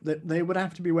suit, that they would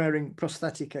have to be wearing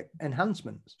prosthetic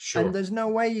enhancements. Sure. And there's no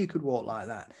way you could walk like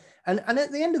that. And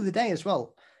at the end of the day as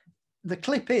well, the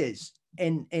clip is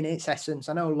in its essence.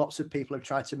 I know lots of people have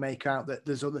tried to make out that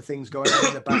there's other things going on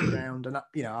in the background, and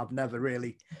you know, I've never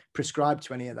really prescribed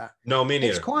to any of that. No, me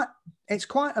neither. It's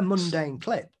quite a mundane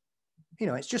clip. You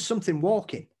know, it's just something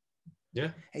walking. Yeah.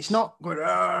 It's not good.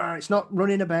 It's not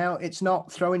running about. It's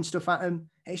not throwing stuff at him.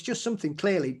 It's just something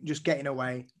clearly just getting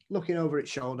away, looking over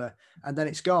its shoulder, and then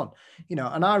it's gone. You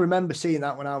know, and I remember seeing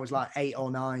that when I was like 8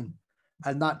 or 9,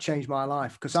 and that changed my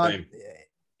life because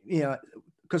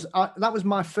that was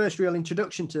my first real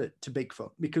introduction to Bigfoot,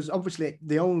 because obviously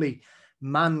the only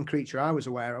man creature I was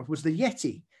aware of was the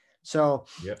Yeti. So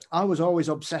I was always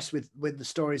obsessed with the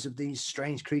stories of these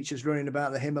strange creatures running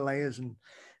about the Himalayas and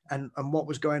what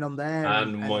was going on there.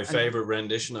 And my favorite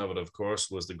rendition of it, of course,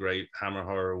 was the great Hammer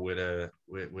Horror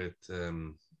with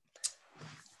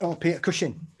Peter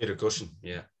Cushing. Peter Cushing,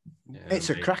 yeah.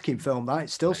 It's a cracking film. That it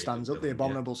still stands up. The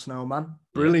Abominable Snowman,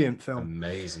 brilliant film,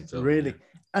 amazing film, really,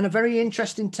 and a very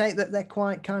interesting take that they're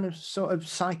quite kind of sort of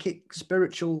psychic,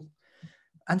 spiritual,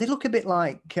 and they look a bit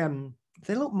like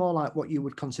they look more like what you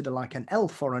would consider like an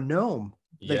elf or a gnome.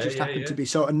 They just happen to be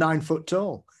sort of 9 foot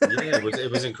tall.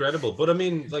 It was incredible. But I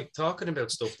mean, like, talking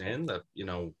about stuff then that, you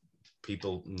know,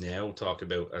 people now talk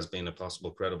about as being a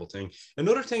possible credible thing.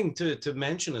 Another thing to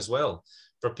mention as well,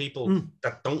 for people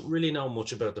that don't really know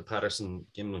much about the Patterson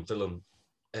Gimlin film,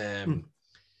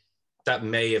 that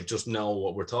may have just know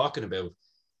what we're talking about.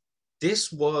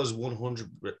 This was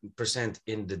 100%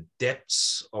 in the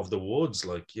depths of the woods,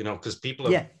 like, you know, because people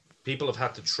have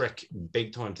had to trek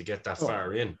big time to get that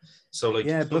far in. So like,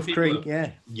 Bluff Creek,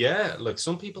 like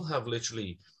some people have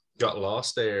literally got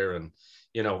lost there, and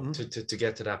you know, to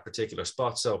get to that particular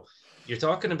spot. So you're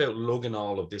talking about lugging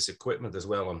all of this equipment as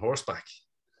well on horseback.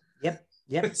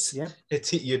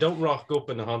 It's you don't rock up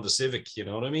in a Honda Civic, you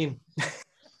know what I mean?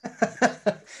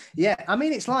 I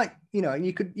mean, it's like, you know,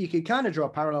 you could kind of draw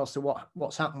parallels to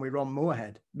what's happened with Ron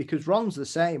Moorhead, because Ron's the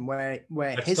same where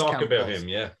Let's his talk camp about was. him,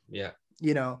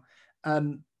 You know,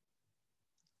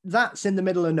 that's in the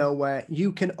middle of nowhere.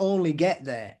 You can only get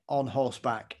there on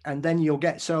horseback, and then you'll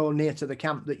get so near to the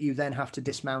camp that you then have to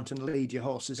dismount and lead your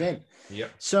horses in.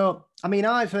 So, I mean,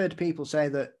 I've heard people say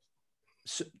that,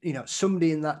 you know,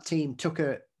 somebody in that team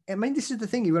I mean, this is the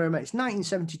thing you remember, it's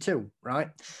 1972, right?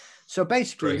 So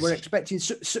basically, we're expecting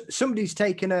somebody's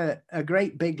taken a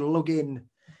great big lug-in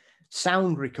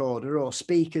sound recorder or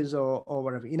speakers or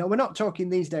whatever. You know, we're not talking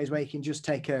these days where you can just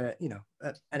take an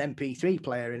MP3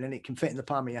 player in and it can fit in the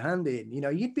palm of your hand in. You know,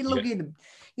 you'd be lugging,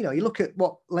 you know, you look at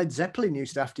what Led Zeppelin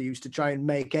used to try and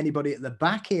make anybody at the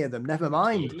back hear them, never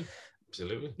mind.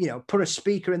 Absolutely. You know, put a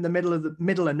speaker in the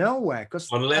middle of nowhere.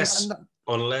 Unless,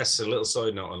 a little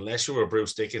side note, unless you were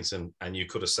Bruce Dickinson and you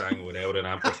could have sang without an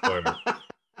amplifier.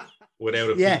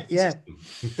 Without a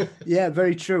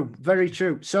very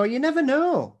true. So you never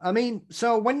know. I mean,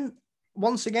 so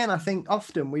once again, I think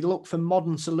often we look for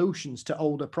modern solutions to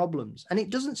older problems, and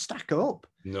it doesn't stack up.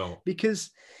 No,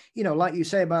 because, you know, like you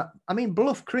say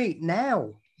Bluff Creek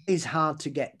now is hard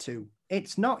to get to.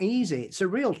 It's not easy. It's a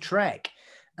real trek.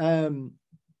 And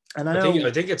I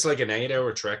think it's like an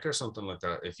 8-hour trek or something like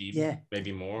that. If even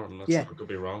maybe more. I'm not sure. I could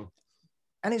be wrong.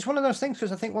 And it's one of those things,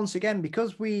 because I think once again,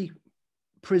 because we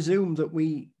presume that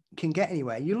we can get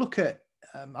anywhere. You look at,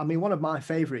 I mean, one of my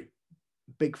favorite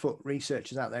Bigfoot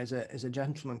researchers out there is a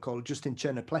gentleman called Justin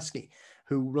Chernopleski,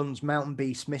 who runs Mountain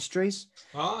Beast Mysteries.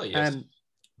 Oh, yes.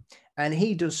 And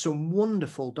he does some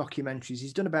wonderful documentaries.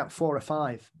 He's done about 4 or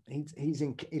 5.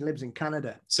 He lives in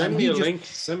Canada. Send me a link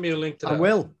to that. I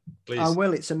will. Please. I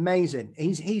will. It's amazing.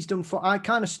 He's done I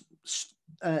kind of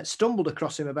stumbled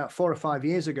across him about 4 or 5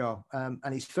 years ago,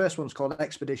 and his first one's called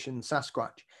Expedition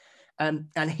Sasquatch,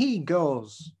 and he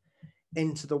goes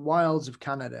into the wilds of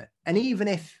Canada. And even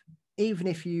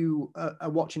if you are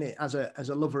watching it as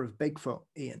a lover of Bigfoot,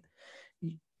 Ian,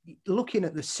 looking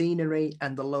at the scenery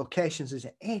and the locations,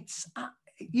 it's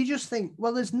you just think,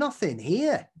 well, there's nothing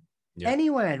here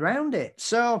anywhere around it.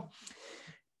 So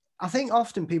I think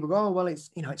often people go, oh, well, it's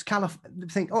California.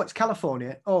 Think, oh, it's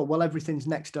California. Oh, well, everything's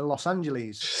next to Los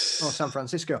Angeles or San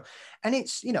Francisco. And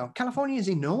it's, California is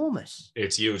enormous.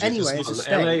 It's huge. Anyway,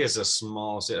 LA is a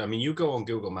small city. I mean, you go on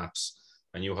Google Maps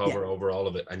and you hover over all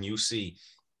of it and you see,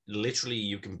 literally,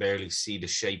 you can barely see the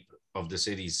shape of the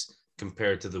cities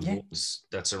compared to the woods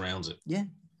that surrounds it. Yeah.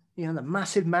 The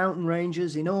massive mountain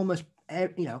ranges, enormous,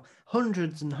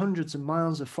 hundreds and hundreds of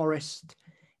miles of forest.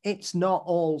 It's not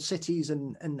all cities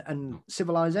and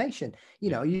civilization.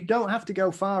 You don't have to go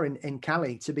far in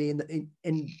Cali to be in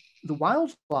the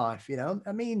wildlife.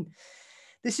 I mean,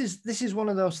 this is one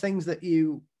of those things that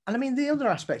and I mean, the other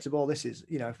aspect of all this is,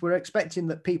 if we're expecting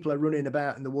that people are running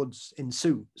about in the woods in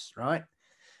suits, right?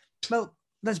 Well,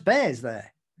 there's bears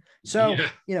there. So,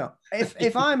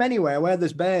 if I'm anywhere where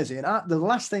there's bears in, the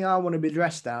last thing I want to be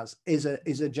dressed as is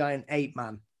a giant ape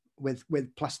man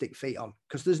with plastic feet on,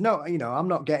 because there's no, I'm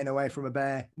not getting away from a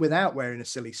bear without wearing a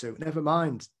silly suit. Never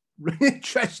mind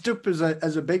dressed up as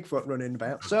a Bigfoot running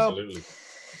about. Absolutely. So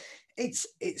it's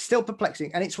still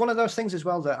perplexing, and it's one of those things as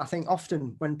well that I think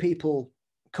often when people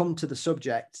come to the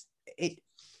subject,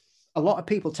 a lot of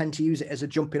people tend to use it as a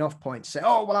jumping off point to say,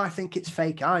 oh, well, I think it's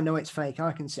fake. I know it's fake.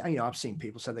 I can see, I've seen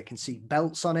people say they can see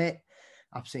belts on it.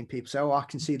 I've seen people say, oh, I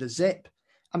can see the zip.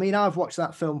 I mean, I've watched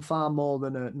that film far more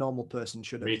than a normal person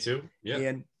should have. Me too. Yeah.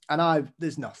 Ian, and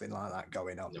there's nothing like that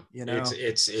going on. No.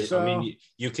 So, I mean,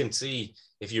 you can see,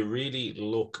 if you really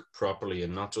look properly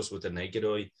and not just with the naked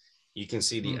eye, you can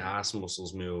see the ass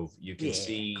muscles move. You can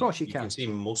see, of course you can see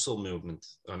muscle movement.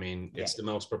 I mean, it's the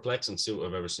most perplexing suit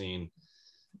I've ever seen.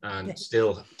 And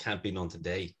still can't be done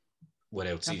today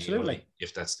without CGI,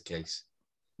 if that's the case.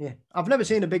 Yeah. I've never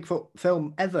seen a Bigfoot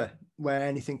film ever where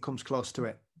anything comes close to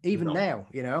it, even now,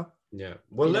 Yeah.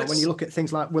 Well, when you look at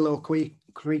things like Willow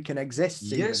Creek and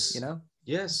Exists, yes. Even,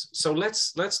 Yes. So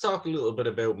let's talk a little bit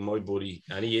about my buddy,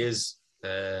 and he has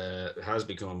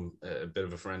become a bit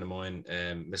of a friend of mine,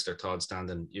 Mr. Todd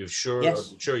Standen. I'm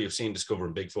sure you've seen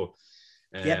Discovering Bigfoot.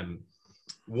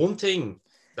 One thing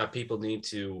that people need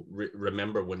to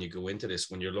remember when you go into this,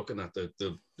 when you're looking at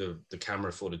the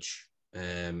camera footage,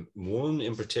 one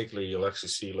in particular, you'll actually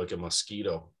see like a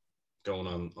mosquito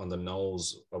going on the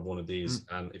nose of one of these,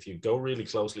 and if you go really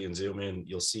closely and zoom in,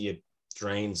 you'll see it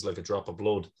drains like a drop of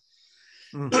blood,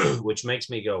 which makes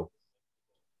me go,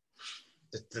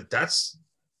 that's,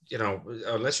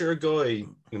 unless you're a guy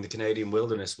in the Canadian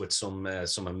wilderness with some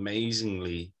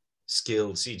amazingly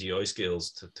skilled CGI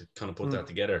skills to kind of put that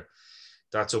together,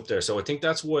 that's up there. So I think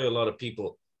that's why a lot of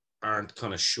people aren't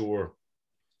kind of sure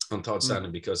on Todd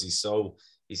Standen, because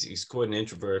he's quite an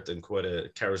introvert and quite a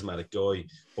charismatic guy.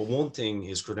 But one thing,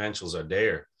 his credentials are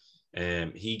there.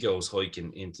 He goes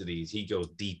hiking into these, he goes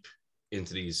deep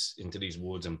into these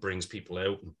woods and brings people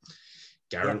out and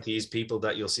guarantees people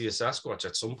that you'll see a Sasquatch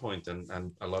at some point.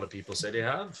 And a lot of people say they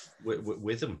have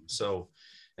with him. So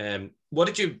what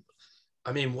did you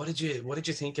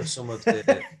think of some of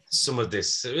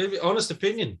this? Honest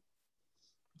opinion.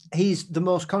 He's the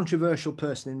most controversial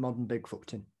person in modern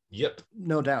Bigfooting. Yep.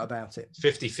 No doubt about it.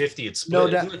 50-50, it's split, no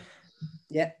doubt. Isn't it?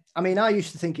 Yeah. I mean, I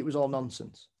used to think it was all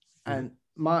nonsense. And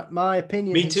my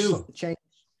opinion Me too.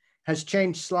 has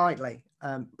changed slightly,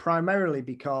 primarily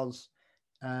because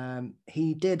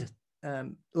he did,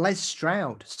 Les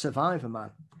Stroud, Survivor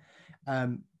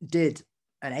Man, did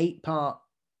an 8-part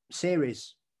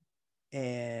series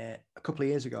a couple of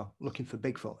years ago looking for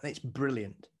Bigfoot, and it's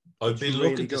brilliant. I've been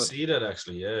looking to see that,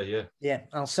 actually. Yeah.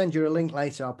 I'll send you a link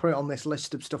later. I'll put it on this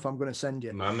list of stuff I'm going to send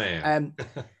you. My man.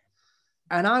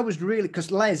 And I was really, because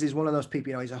Les is one of those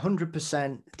people, he's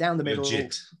 100% down the middle.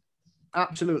 Legit.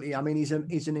 Absolutely. I mean, he's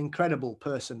an incredible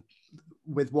person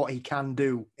with what he can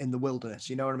do in the wilderness.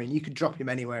 You know what I mean? You could drop him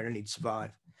anywhere and he'd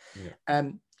survive. Yeah.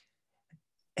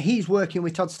 He's working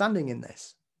with Todd Standen in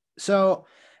this. So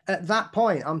at that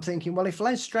point, I'm thinking, well, if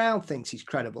Les Stroud thinks he's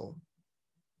credible,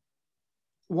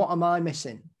 what am I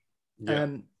missing? Yeah.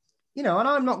 And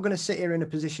I'm not going to sit here in a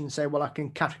position and say, well, I can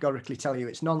categorically tell you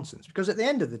it's nonsense, because at the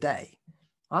end of the day,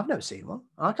 I've never seen one.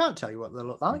 I can't tell you what they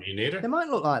look like. Me neither. They might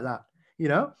look like that,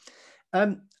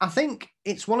 I think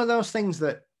it's one of those things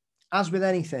that, as with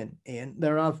anything, Ian,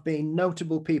 there have been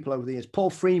notable people over the years. Paul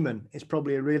Freeman is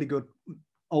probably a really good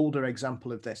older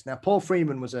example of this. Now, Paul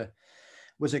Freeman was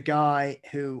a guy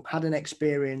who had an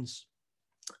experience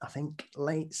I think,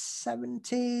 late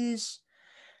 70s,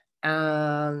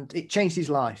 and it changed his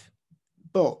life.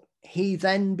 But he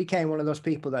then became one of those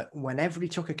people that whenever he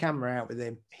took a camera out with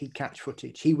him, he'd catch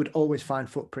footage. He would always find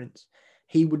footprints.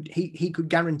 He could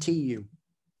guarantee you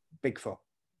Bigfoot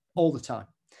all the time.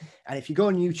 And if you go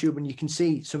on YouTube and you can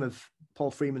see some of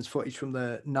Paul Freeman's footage from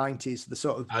the 90s, the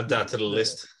sort of add that to the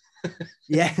list.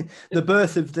 Yeah, the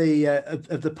birth of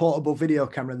the portable video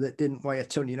camera that didn't weigh a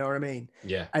ton, you know what I mean?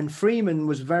 Yeah. And Freeman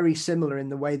was very similar in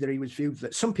the way that he was viewed,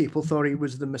 that some people thought he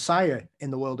was the messiah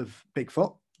in the world of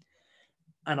Bigfoot.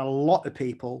 And a lot of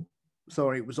people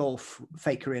thought it was all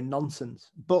fakery and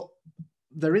nonsense. But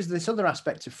there is this other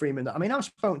aspect of Freeman that, I mean, I've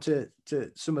spoken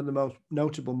to some of the most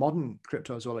notable modern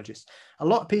cryptozoologists. A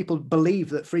lot of people believe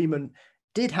that Freeman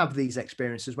did have these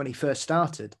experiences when he first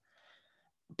started,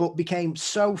 but became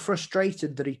so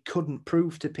frustrated that he couldn't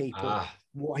prove to people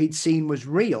what he'd seen was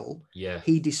real. Yeah.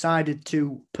 He decided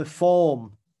to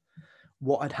perform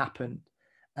what had happened.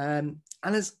 And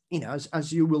as you know,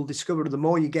 as you will discover, the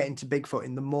more you get into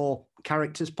Bigfoot, the more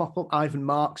characters pop up. Ivan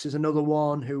Marks is another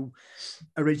one who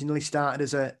originally started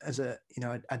as a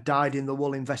dyed in the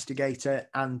wool investigator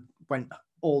and went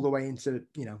all the way into,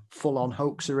 full on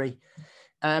hoaxery.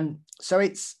 So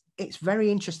it's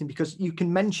very interesting because you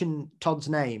can mention Todd's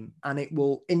name and it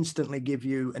will instantly give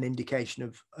you an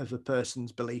indication of a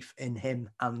person's belief in him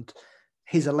and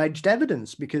his alleged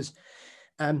evidence. Because,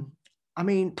 I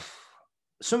mean,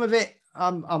 some of it,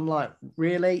 I'm like,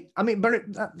 really? I mean, but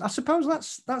I suppose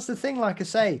that's the thing. Like I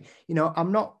say,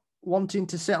 I'm not wanting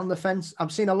to sit on the fence.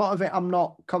 I've seen a lot of it I'm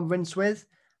not convinced with.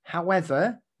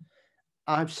 However,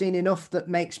 I've seen enough that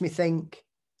makes me think,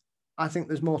 I think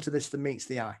there's more to this than meets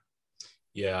the eye.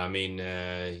 Yeah, I mean,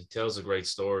 he tells a great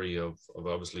story of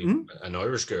obviously an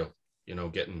Irish girl,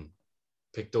 getting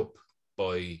picked up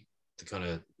by the kind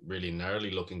of really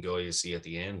gnarly looking guy you see at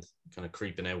the end, kind of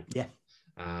creeping out. Yeah.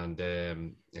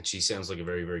 And she sounds like a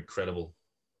very, very credible,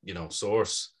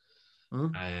 source.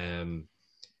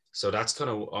 So that's kind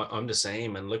of, I'm the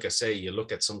same. And like I say, you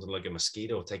look at something like a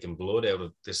mosquito taking blood out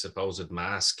of this supposed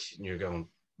mask and you're going,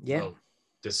 well,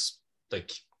 this, like,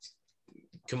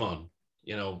 come on.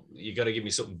 You got to give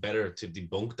me something better to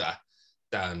debunk that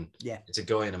than it's a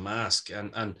guy in a mask.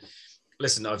 And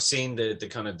listen, I've seen the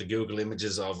kind of the Google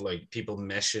images of like people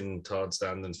meshing Todd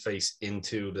Standing's face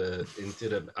into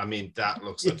the. I mean, that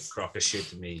looks like a crock of shit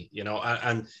to me.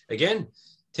 And again,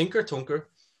 Tinker Tunker,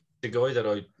 the guy that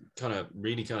I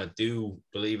really do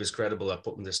believe is credible at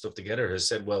putting this stuff together, has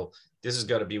said, well, this has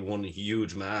got to be one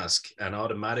huge mask. And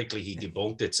automatically he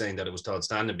debunked it, saying that it was Todd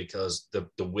Standing because the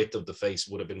width of the face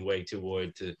would have been way too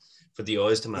wide for the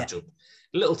eyes to match up.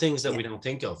 Little things that we don't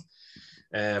think of.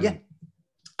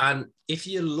 And if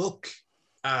you look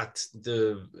at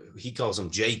he calls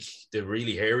him Jake, the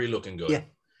really hairy looking guy. Yeah.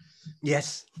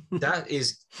 Yes. That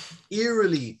is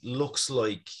eerily looks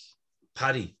like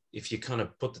Paddy if you kind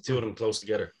of put the two of them close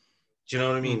together. Do you know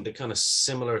what I mean? The kind of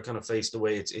similar kind of face, the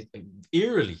way it's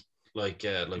eerily like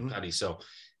Paddy. So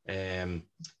we're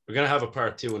going to have a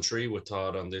part 2 and 3 with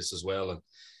Todd on this as well.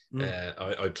 And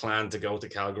I plan to go to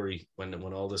Calgary when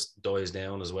all this dies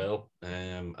down as well.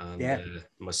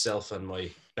 Myself and my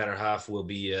better half will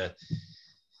be,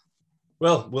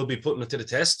 we'll be putting it to the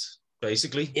test,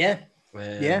 basically. Yeah.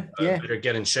 I better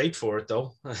get in shape for it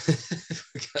though.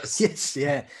 Yes,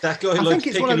 yeah. That guy likes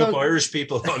picking up Irish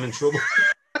people. I'm in trouble.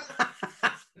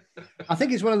 I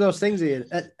think it's one of those things here.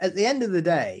 At the end of the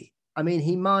day, I mean,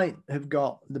 he might have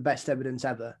got the best evidence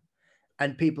ever,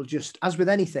 and people just, as with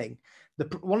anything,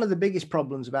 one of the biggest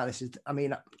problems about this is, I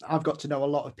mean, I've got to know a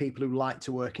lot of people who like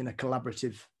to work in a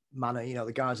collaborative manner.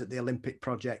 The guys at the Olympic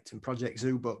Project and Project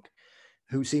Zoo Book,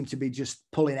 who seem to be just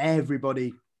pulling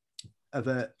everybody of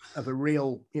a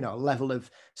real, level of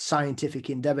scientific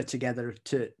endeavor together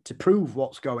to prove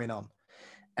what's going on.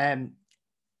 And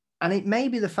it may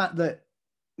be the fact that,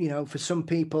 for some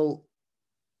people,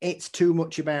 it's too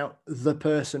much about the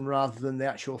person rather than the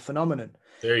actual phenomenon.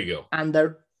 There you go.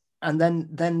 And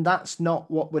then that's not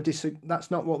what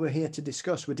we're here to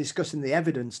discuss. We're discussing the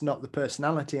evidence, not the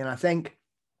personality. And I think,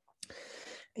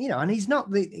 and he's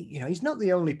not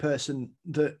the only person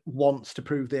that wants to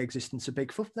prove the existence of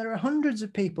Bigfoot. There are hundreds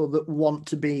of people that want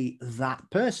to be that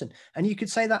person. And you could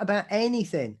say that about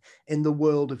anything in the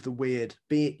world of the weird,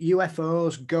 be it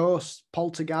UFOs, ghosts,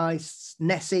 poltergeists,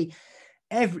 Nessie.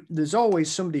 There's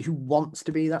always somebody who wants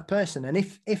to be that person. And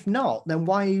if not, then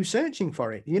why are you searching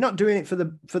for it? You're not doing it for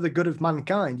the good of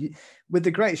mankind. With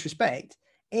the greatest respect,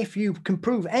 if you can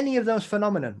prove any of those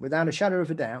phenomena without a shadow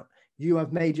of a doubt, you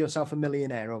have made yourself a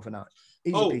millionaire overnight.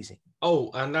 Easy peasy.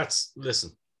 And that's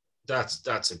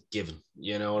that's a given.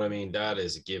 You know what I mean? That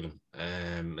is a given.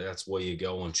 That's why you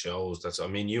go on shows. I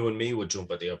mean, you and me would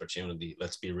jump at the opportunity.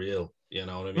 Let's be real. You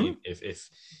know what I mean? If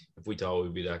we thought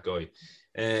we'd be that guy.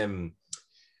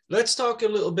 Let's talk a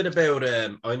little bit about.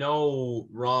 I know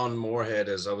Ron Moorhead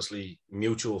is obviously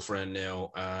mutual friend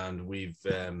now, and we've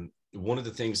one of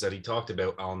the things that he talked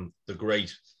about on the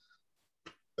great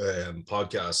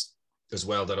podcast as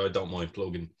well that I don't mind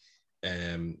plugging.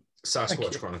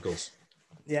 Sasquatch Chronicles.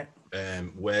 Yeah.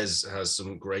 Wes has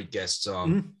some great guests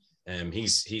on.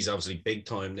 He's obviously big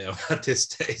time now at this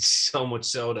stage, so much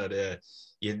so that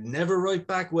you'd never write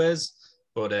back, Wes.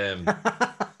 But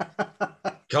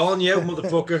calling you out,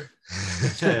 motherfucker.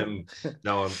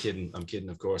 No, I'm kidding. I'm kidding,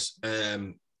 of course.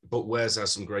 But Wes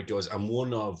has some great guys, and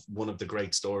one of the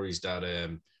great stories that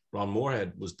Ron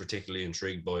Moorhead was particularly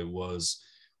intrigued by was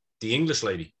the English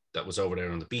lady that was over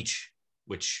there on the beach.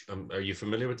 Which are you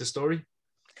familiar with the story?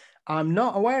 I'm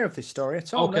not aware of this story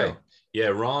at all. Okay. No. Yeah,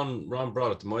 Ron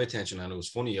brought it to my attention, and it was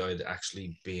funny. I'd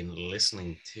actually been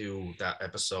listening to that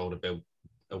episode about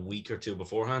a week or two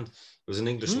beforehand. It was an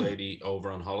English lady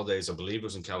over on holidays, I believe it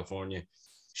was in California.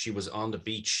 She was on the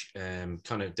beach,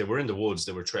 they were in the woods,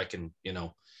 they were trekking,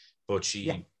 but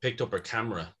she picked up her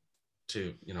camera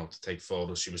to take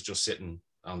photos. She was just sitting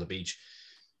on the beach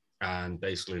and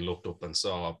basically looked up and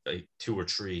saw 2 or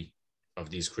 3 of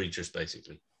these creatures,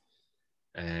 basically.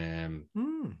 And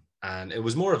it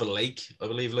was more of a lake, I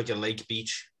believe, like a lake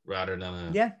beach rather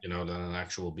than than an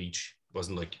actual beach. It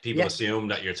wasn't like people assume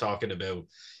that you're talking about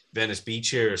Venice Beach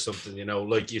here or something,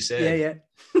 like you said.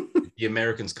 The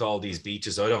Americans call these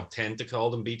beaches. I don't tend to call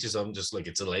them beaches. I'm just like,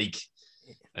 it's a lake.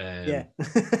 It's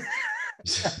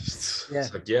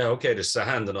like, okay, there's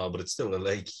sand and all, but it's still a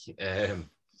lake.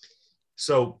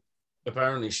 So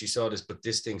apparently she saw this, but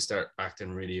this thing started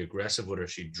acting really aggressive with her.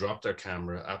 She dropped her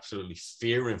camera, absolutely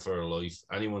fearing for her life.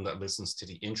 Anyone that listens to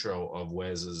the intro of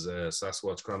Wes's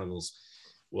Sasquatch Chronicles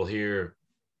will hear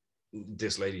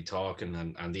this lady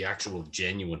talking and the actual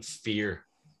genuine fear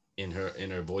in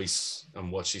her voice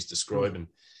and what she's describing.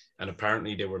 And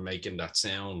apparently they were making that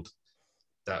sound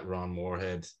that Ron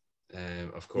Moorhead,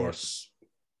 of course,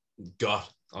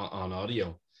 got on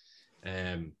audio.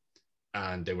 And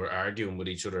they were arguing with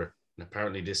each other. And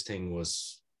apparently this thing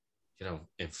was, in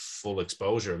full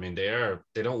exposure. I mean, they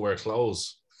don't wear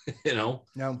clothes, No.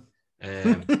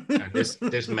 And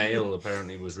this male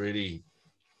apparently was really,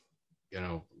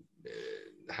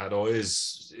 had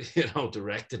eyes,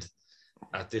 directed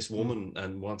at this woman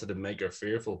and wanted to make her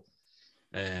fearful.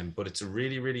 But it's a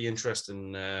really, really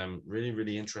interesting,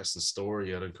 really interesting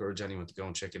story. I'd encourage anyone to go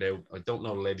and check it out. I don't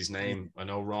know the lady's name. I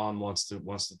know Ron wants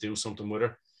to do something with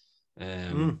her.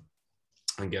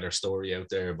 And get her story out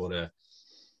there, but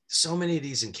so many of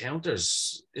these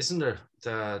encounters, isn't there,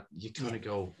 that you kind of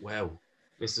go, wow,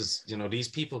 this is, these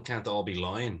people can't all be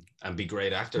lying and be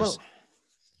great actors.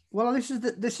 Well,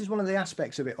 this is one of the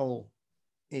aspects of it all,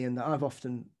 Ian, that I've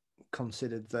often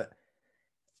considered, that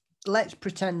let's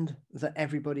pretend that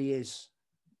everybody is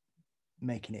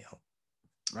making it up,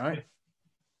 right?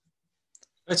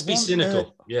 Let's be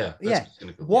cynical. Be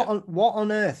cynical. What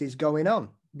on earth is going on?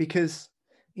 Because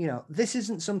this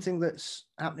isn't something that's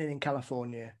happening in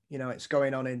California. It's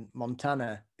going on in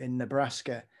Montana, in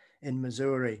Nebraska, in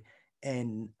Missouri,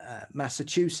 in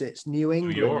Massachusetts, New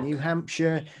England, New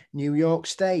Hampshire, New York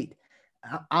State,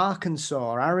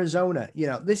 Arkansas, Arizona.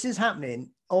 This is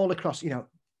happening all across,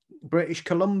 British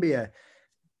Columbia,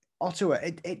 Ottawa.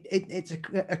 It's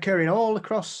occurring all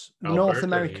across North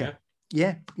America.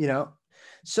 Yeah.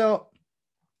 So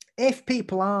if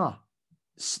people are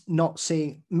not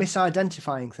seeing,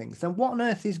 misidentifying things, then what on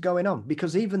earth is going on?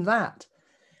 Because even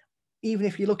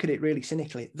if you look at it really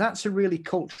cynically, that's a really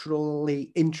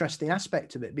culturally interesting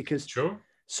aspect of it, because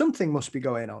something must be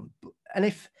going on. And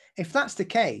if that's the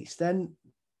case, then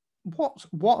what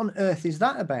on earth is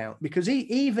that about? Because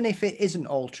even if it isn't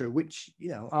all true, which,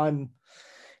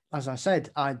 as I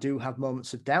said, I do have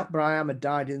moments of doubt, but I am a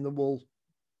dyed-in-the-wool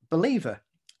believer.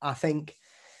 I think,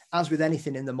 as with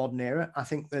anything in the modern era, I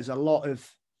think there's a lot of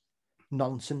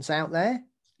nonsense out there.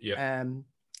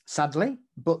 Sadly,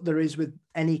 but there is with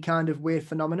any kind of weird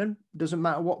phenomenon. Doesn't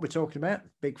matter what we're talking about.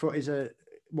 Bigfoot is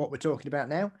what we're talking about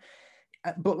now.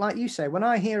 But like you say, when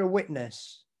I hear a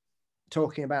witness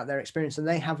talking about their experience and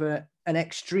they have an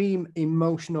extreme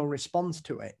emotional response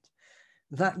to it,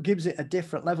 that gives it a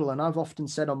different level. And I've often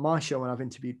said on my show when I've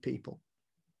interviewed people,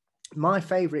 my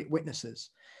favorite witnesses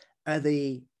are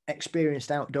the experienced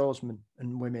outdoorsmen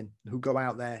and women who go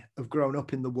out there, have grown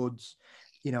up in the woods,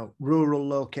 rural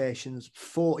locations,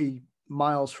 40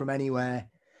 miles from anywhere,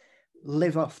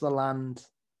 live off the land.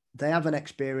 They have an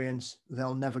experience.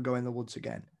 They'll never go in the woods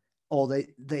again. or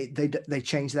they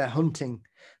change their hunting.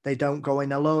 They don't go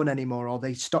in alone anymore, or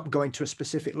they stop going to a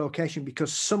specific location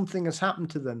because something has happened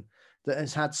to them that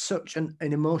has had such an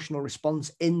emotional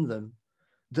response in them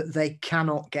that they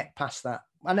cannot get past that.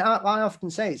 And I often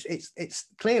say it's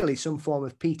clearly some form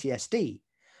of PTSD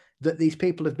that these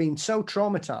people have been so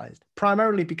traumatized,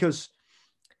 primarily because,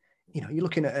 you know, you're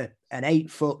looking at an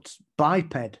 8-foot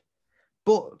biped,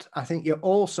 but I think you're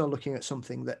also looking at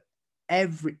something that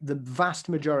the vast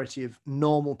majority of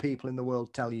normal people in the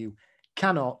world tell you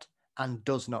cannot and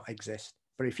does not exist.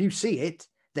 But if you see it,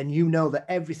 then you know that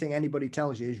everything anybody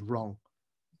tells you is wrong.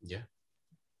 Yeah.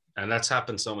 And that's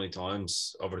happened so many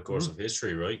times over the course of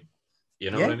history, right?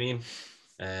 You know what I mean?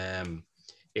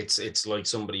 It's like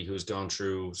somebody who's gone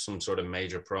through some sort of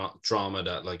major trauma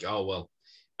that, like, oh, well,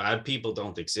 bad people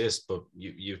don't exist, but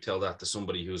you tell that to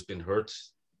somebody who's been hurt,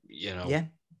 you know,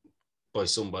 by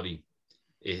somebody,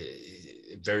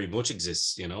 it very much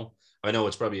exists, you know. I know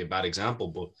it's probably a bad example,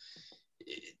 but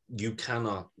you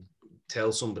cannot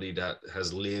tell somebody that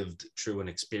has lived through an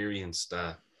experience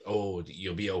that, oh,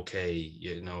 you'll be okay,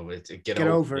 you know, get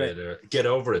over it. Or get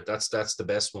over it. That's the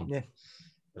best one. Yeah.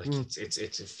 Like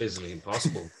it's physically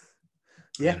impossible.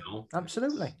 Yeah, you know?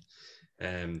 Absolutely.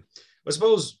 I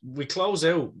suppose we close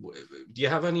out. Do you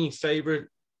have any favorite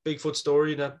Bigfoot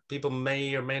story that people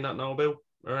may or may not know about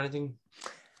or anything?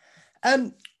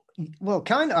 Well,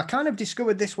 I kind of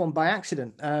discovered this one by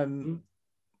accident.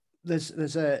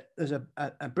 There's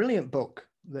a brilliant book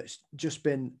that's just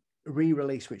been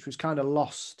re-released, which was kind of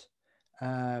lost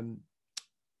from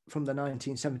the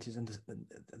 1970s, and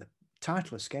the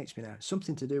title escapes me now. It's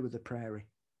something to do with the prairie.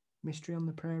 Mystery on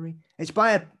the Prairie. It's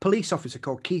by a police officer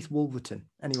called Keith Wolverton.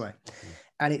 Anyway,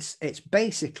 and it's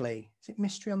basically, is it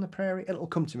Mystery on the Prairie? It'll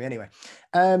come to me anyway.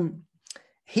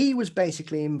 He was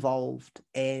basically involved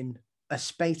in a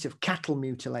spate of cattle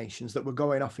mutilations that were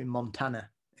going off in Montana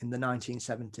in the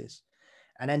 1970s,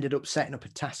 and ended up setting up a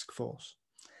task force.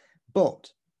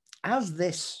 But as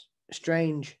this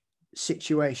strange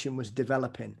situation was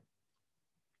developing,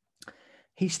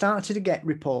 he started to get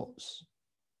reports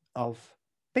of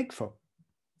Bigfoot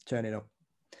turning up.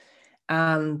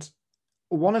 And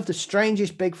one of the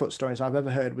strangest Bigfoot stories I've ever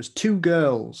heard was 2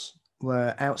 girls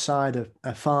were outside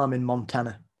a farm in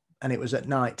Montana, and it was at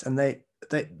night, and they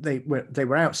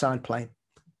were outside playing,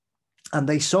 and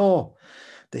they saw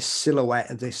this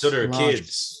silhouette of this. So they're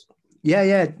kids.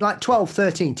 Yeah, like 12,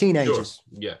 13 teenagers.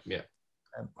 Sure. Yeah.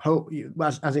 Hope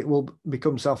as it will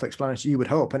become self-explanatory, you would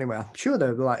hope anyway. I'm sure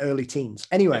they're like early teens.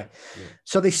 Anyway,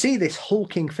 So they see this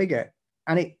hulking figure,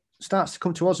 and it starts to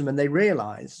come towards them, and they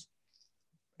realize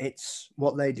it's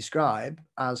what they describe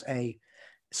as a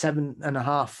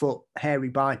 7.5-foot hairy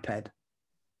biped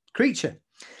creature.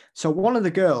 So one of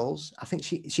the girls, I think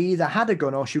she either had a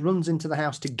gun or she runs into the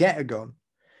house to get a gun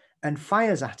and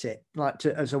fires at it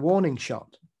as a warning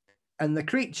shot. And the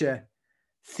creature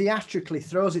theatrically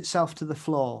throws itself to the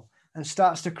floor and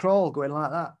starts to crawl, going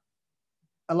like that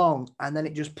along, and then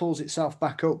it just pulls itself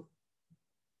back up,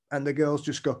 and the girls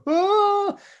just go,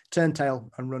 oh, turn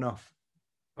tail and run off.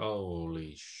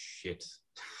 Holy shit.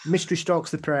 Mystery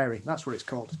Stalks the Prairie. That's what it's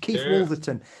called. Keith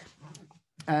Wolverton.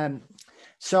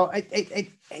 So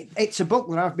it's a book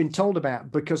that I've been told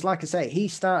about because, like I say, he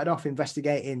started off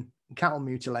investigating cattle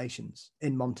mutilations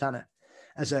in Montana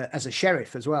as a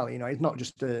sheriff as well. You know, he's not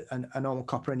just a normal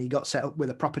copper, and he got set up with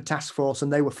a proper task force,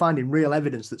 and they were finding real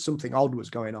evidence that something odd was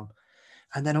going on.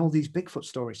 And then all these Bigfoot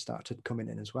stories started coming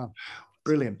in as well.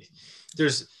 Brilliant.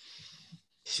 There's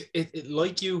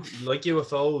like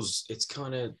UFOs, it's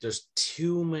kind of, there's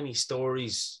too many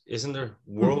stories, isn't there,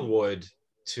 worldwide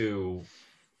to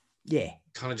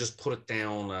kind of just put it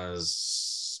down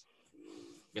as,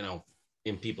 you know,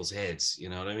 in people's heads, you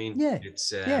know what I mean? Yeah. It's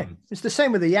the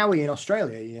same with the Yowie in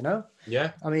Australia, you know?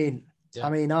 Yeah. I mean, the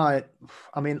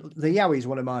Yowie is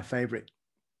one of my favorite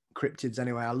cryptids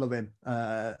anyway. I love him.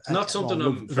 It's not something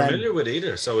I'm familiar with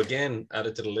either. So again, add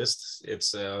it to the list.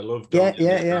 It's I love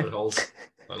rabbit holes.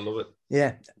 I love it.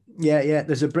 Yeah.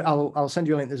 There's I'll send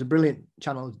you a link. There's a brilliant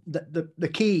channel. The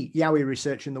key Yowie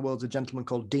researcher in the world is a gentleman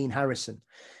called Dean Harrison,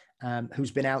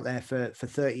 who's been out there for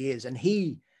 30 years, and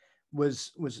he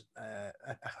was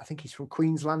I think he's from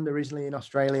Queensland originally in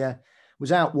Australia.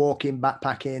 Was out walking,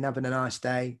 backpacking, having a nice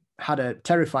day. Had a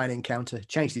terrifying encounter,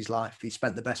 changed his life. He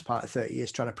spent the best part of 30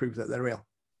 years trying to prove that they're real.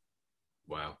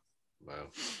 Wow.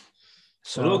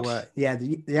 So well, the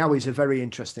Yowies are very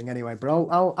interesting anyway, but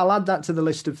I'll add that to the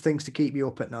list of things to keep you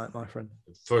up at night, my friend.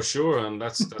 For sure, and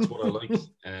that's what I like.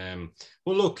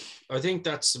 Well, look, I think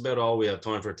that's about all we have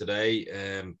time for today.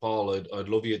 Paul, I'd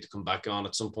love you to come back on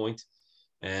at some point.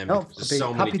 I'd be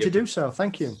happy to do so.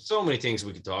 Thank you. So many things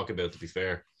we could talk about, to be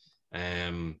fair.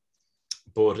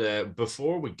 But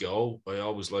before we go, I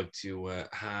always like to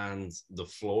hand the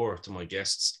floor to my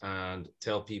guests and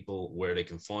tell people where they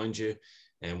can find you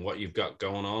and what you've got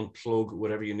going on. Plug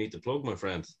whatever you need to plug, my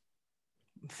friend.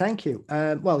 Thank you.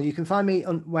 Well, you can find me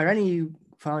on wherever you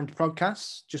find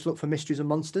podcasts. Just look for Mysteries and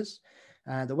Monsters.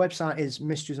 The website is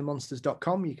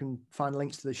mysteriesandmonsters.com. You can find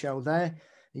links to the show there.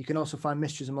 You can also find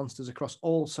Mysteries and Monsters across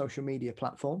all social media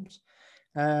platforms.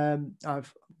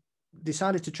 I've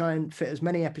decided to try and fit as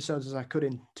many episodes as I could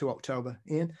into October,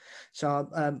 Ian. So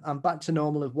I'm back to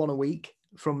normal of one a week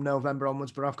from November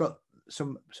onwards, but I've got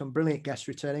some brilliant guests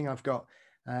returning. I've got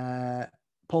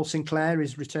Paul Sinclair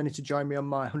is returning to join me on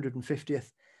my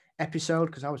 150th episode,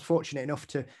 because I was fortunate enough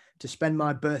to spend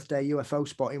my birthday UFO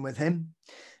spotting with him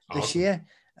this year.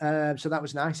 So that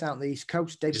was nice out on the East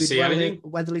Coast. David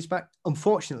Weatherly's back.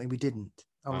 Unfortunately, we didn't.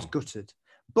 I was gutted.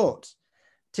 But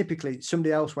typically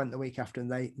somebody else went the week after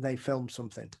and they filmed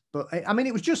something. But I mean,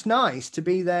 it was just nice to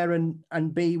be there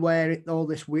and be where all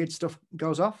this weird stuff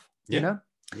goes off, you know?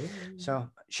 Yeah. So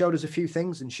showed us a few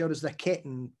things and showed us their kit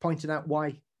and pointed out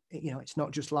why, you know, it's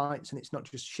not just lights and it's not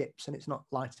just ships and it's not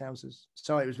lighthouses.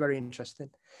 So it was very interesting.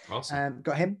 Awesome.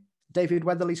 Got him. David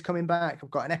Weatherly's coming back.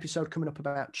 I've got an episode coming up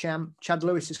about Champ. Chad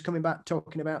Lewis is coming back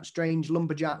talking about strange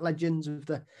lumberjack legends of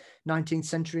the 19th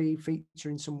century,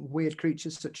 featuring some weird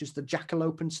creatures such as the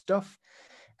jackalope and stuff.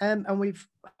 And we've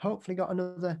hopefully got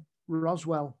another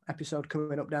Roswell episode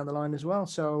coming up down the line as well.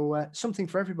 So something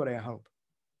for everybody, I hope.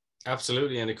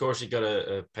 Absolutely. And of course, you've got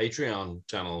a Patreon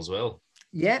channel as well.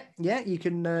 Yeah. You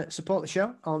can support the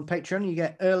show on Patreon. You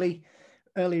get early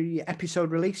episode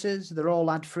releases. They're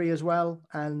all ad-free as well.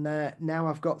 And now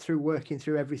I've got through working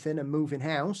through everything and moving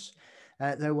house.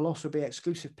 There will also be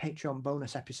exclusive Patreon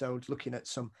bonus episodes looking at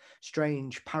some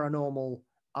strange paranormal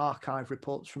archive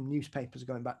reports from newspapers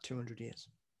going back 200 years.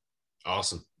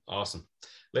 Awesome.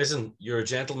 Listen, you're a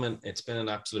gentleman. It's been an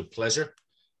absolute pleasure.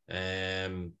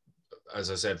 As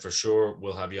I said, for sure,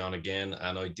 we'll have you on again.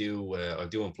 And I do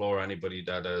implore anybody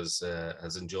that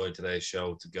has enjoyed today's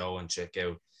show to go and check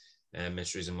out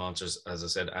Mysteries and Monsters, as I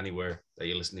said, anywhere that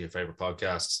you listen to your favorite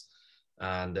podcasts.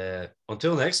 And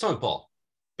until next time, Paul,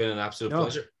 been an absolute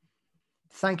pleasure.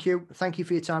 Thank you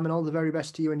for your time, and all the very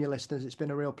best to you and your listeners. It's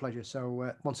been a real pleasure.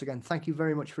 So once again, thank you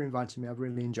very much for inviting me. I've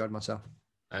really enjoyed myself.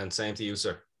 And same to you,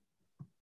 sir.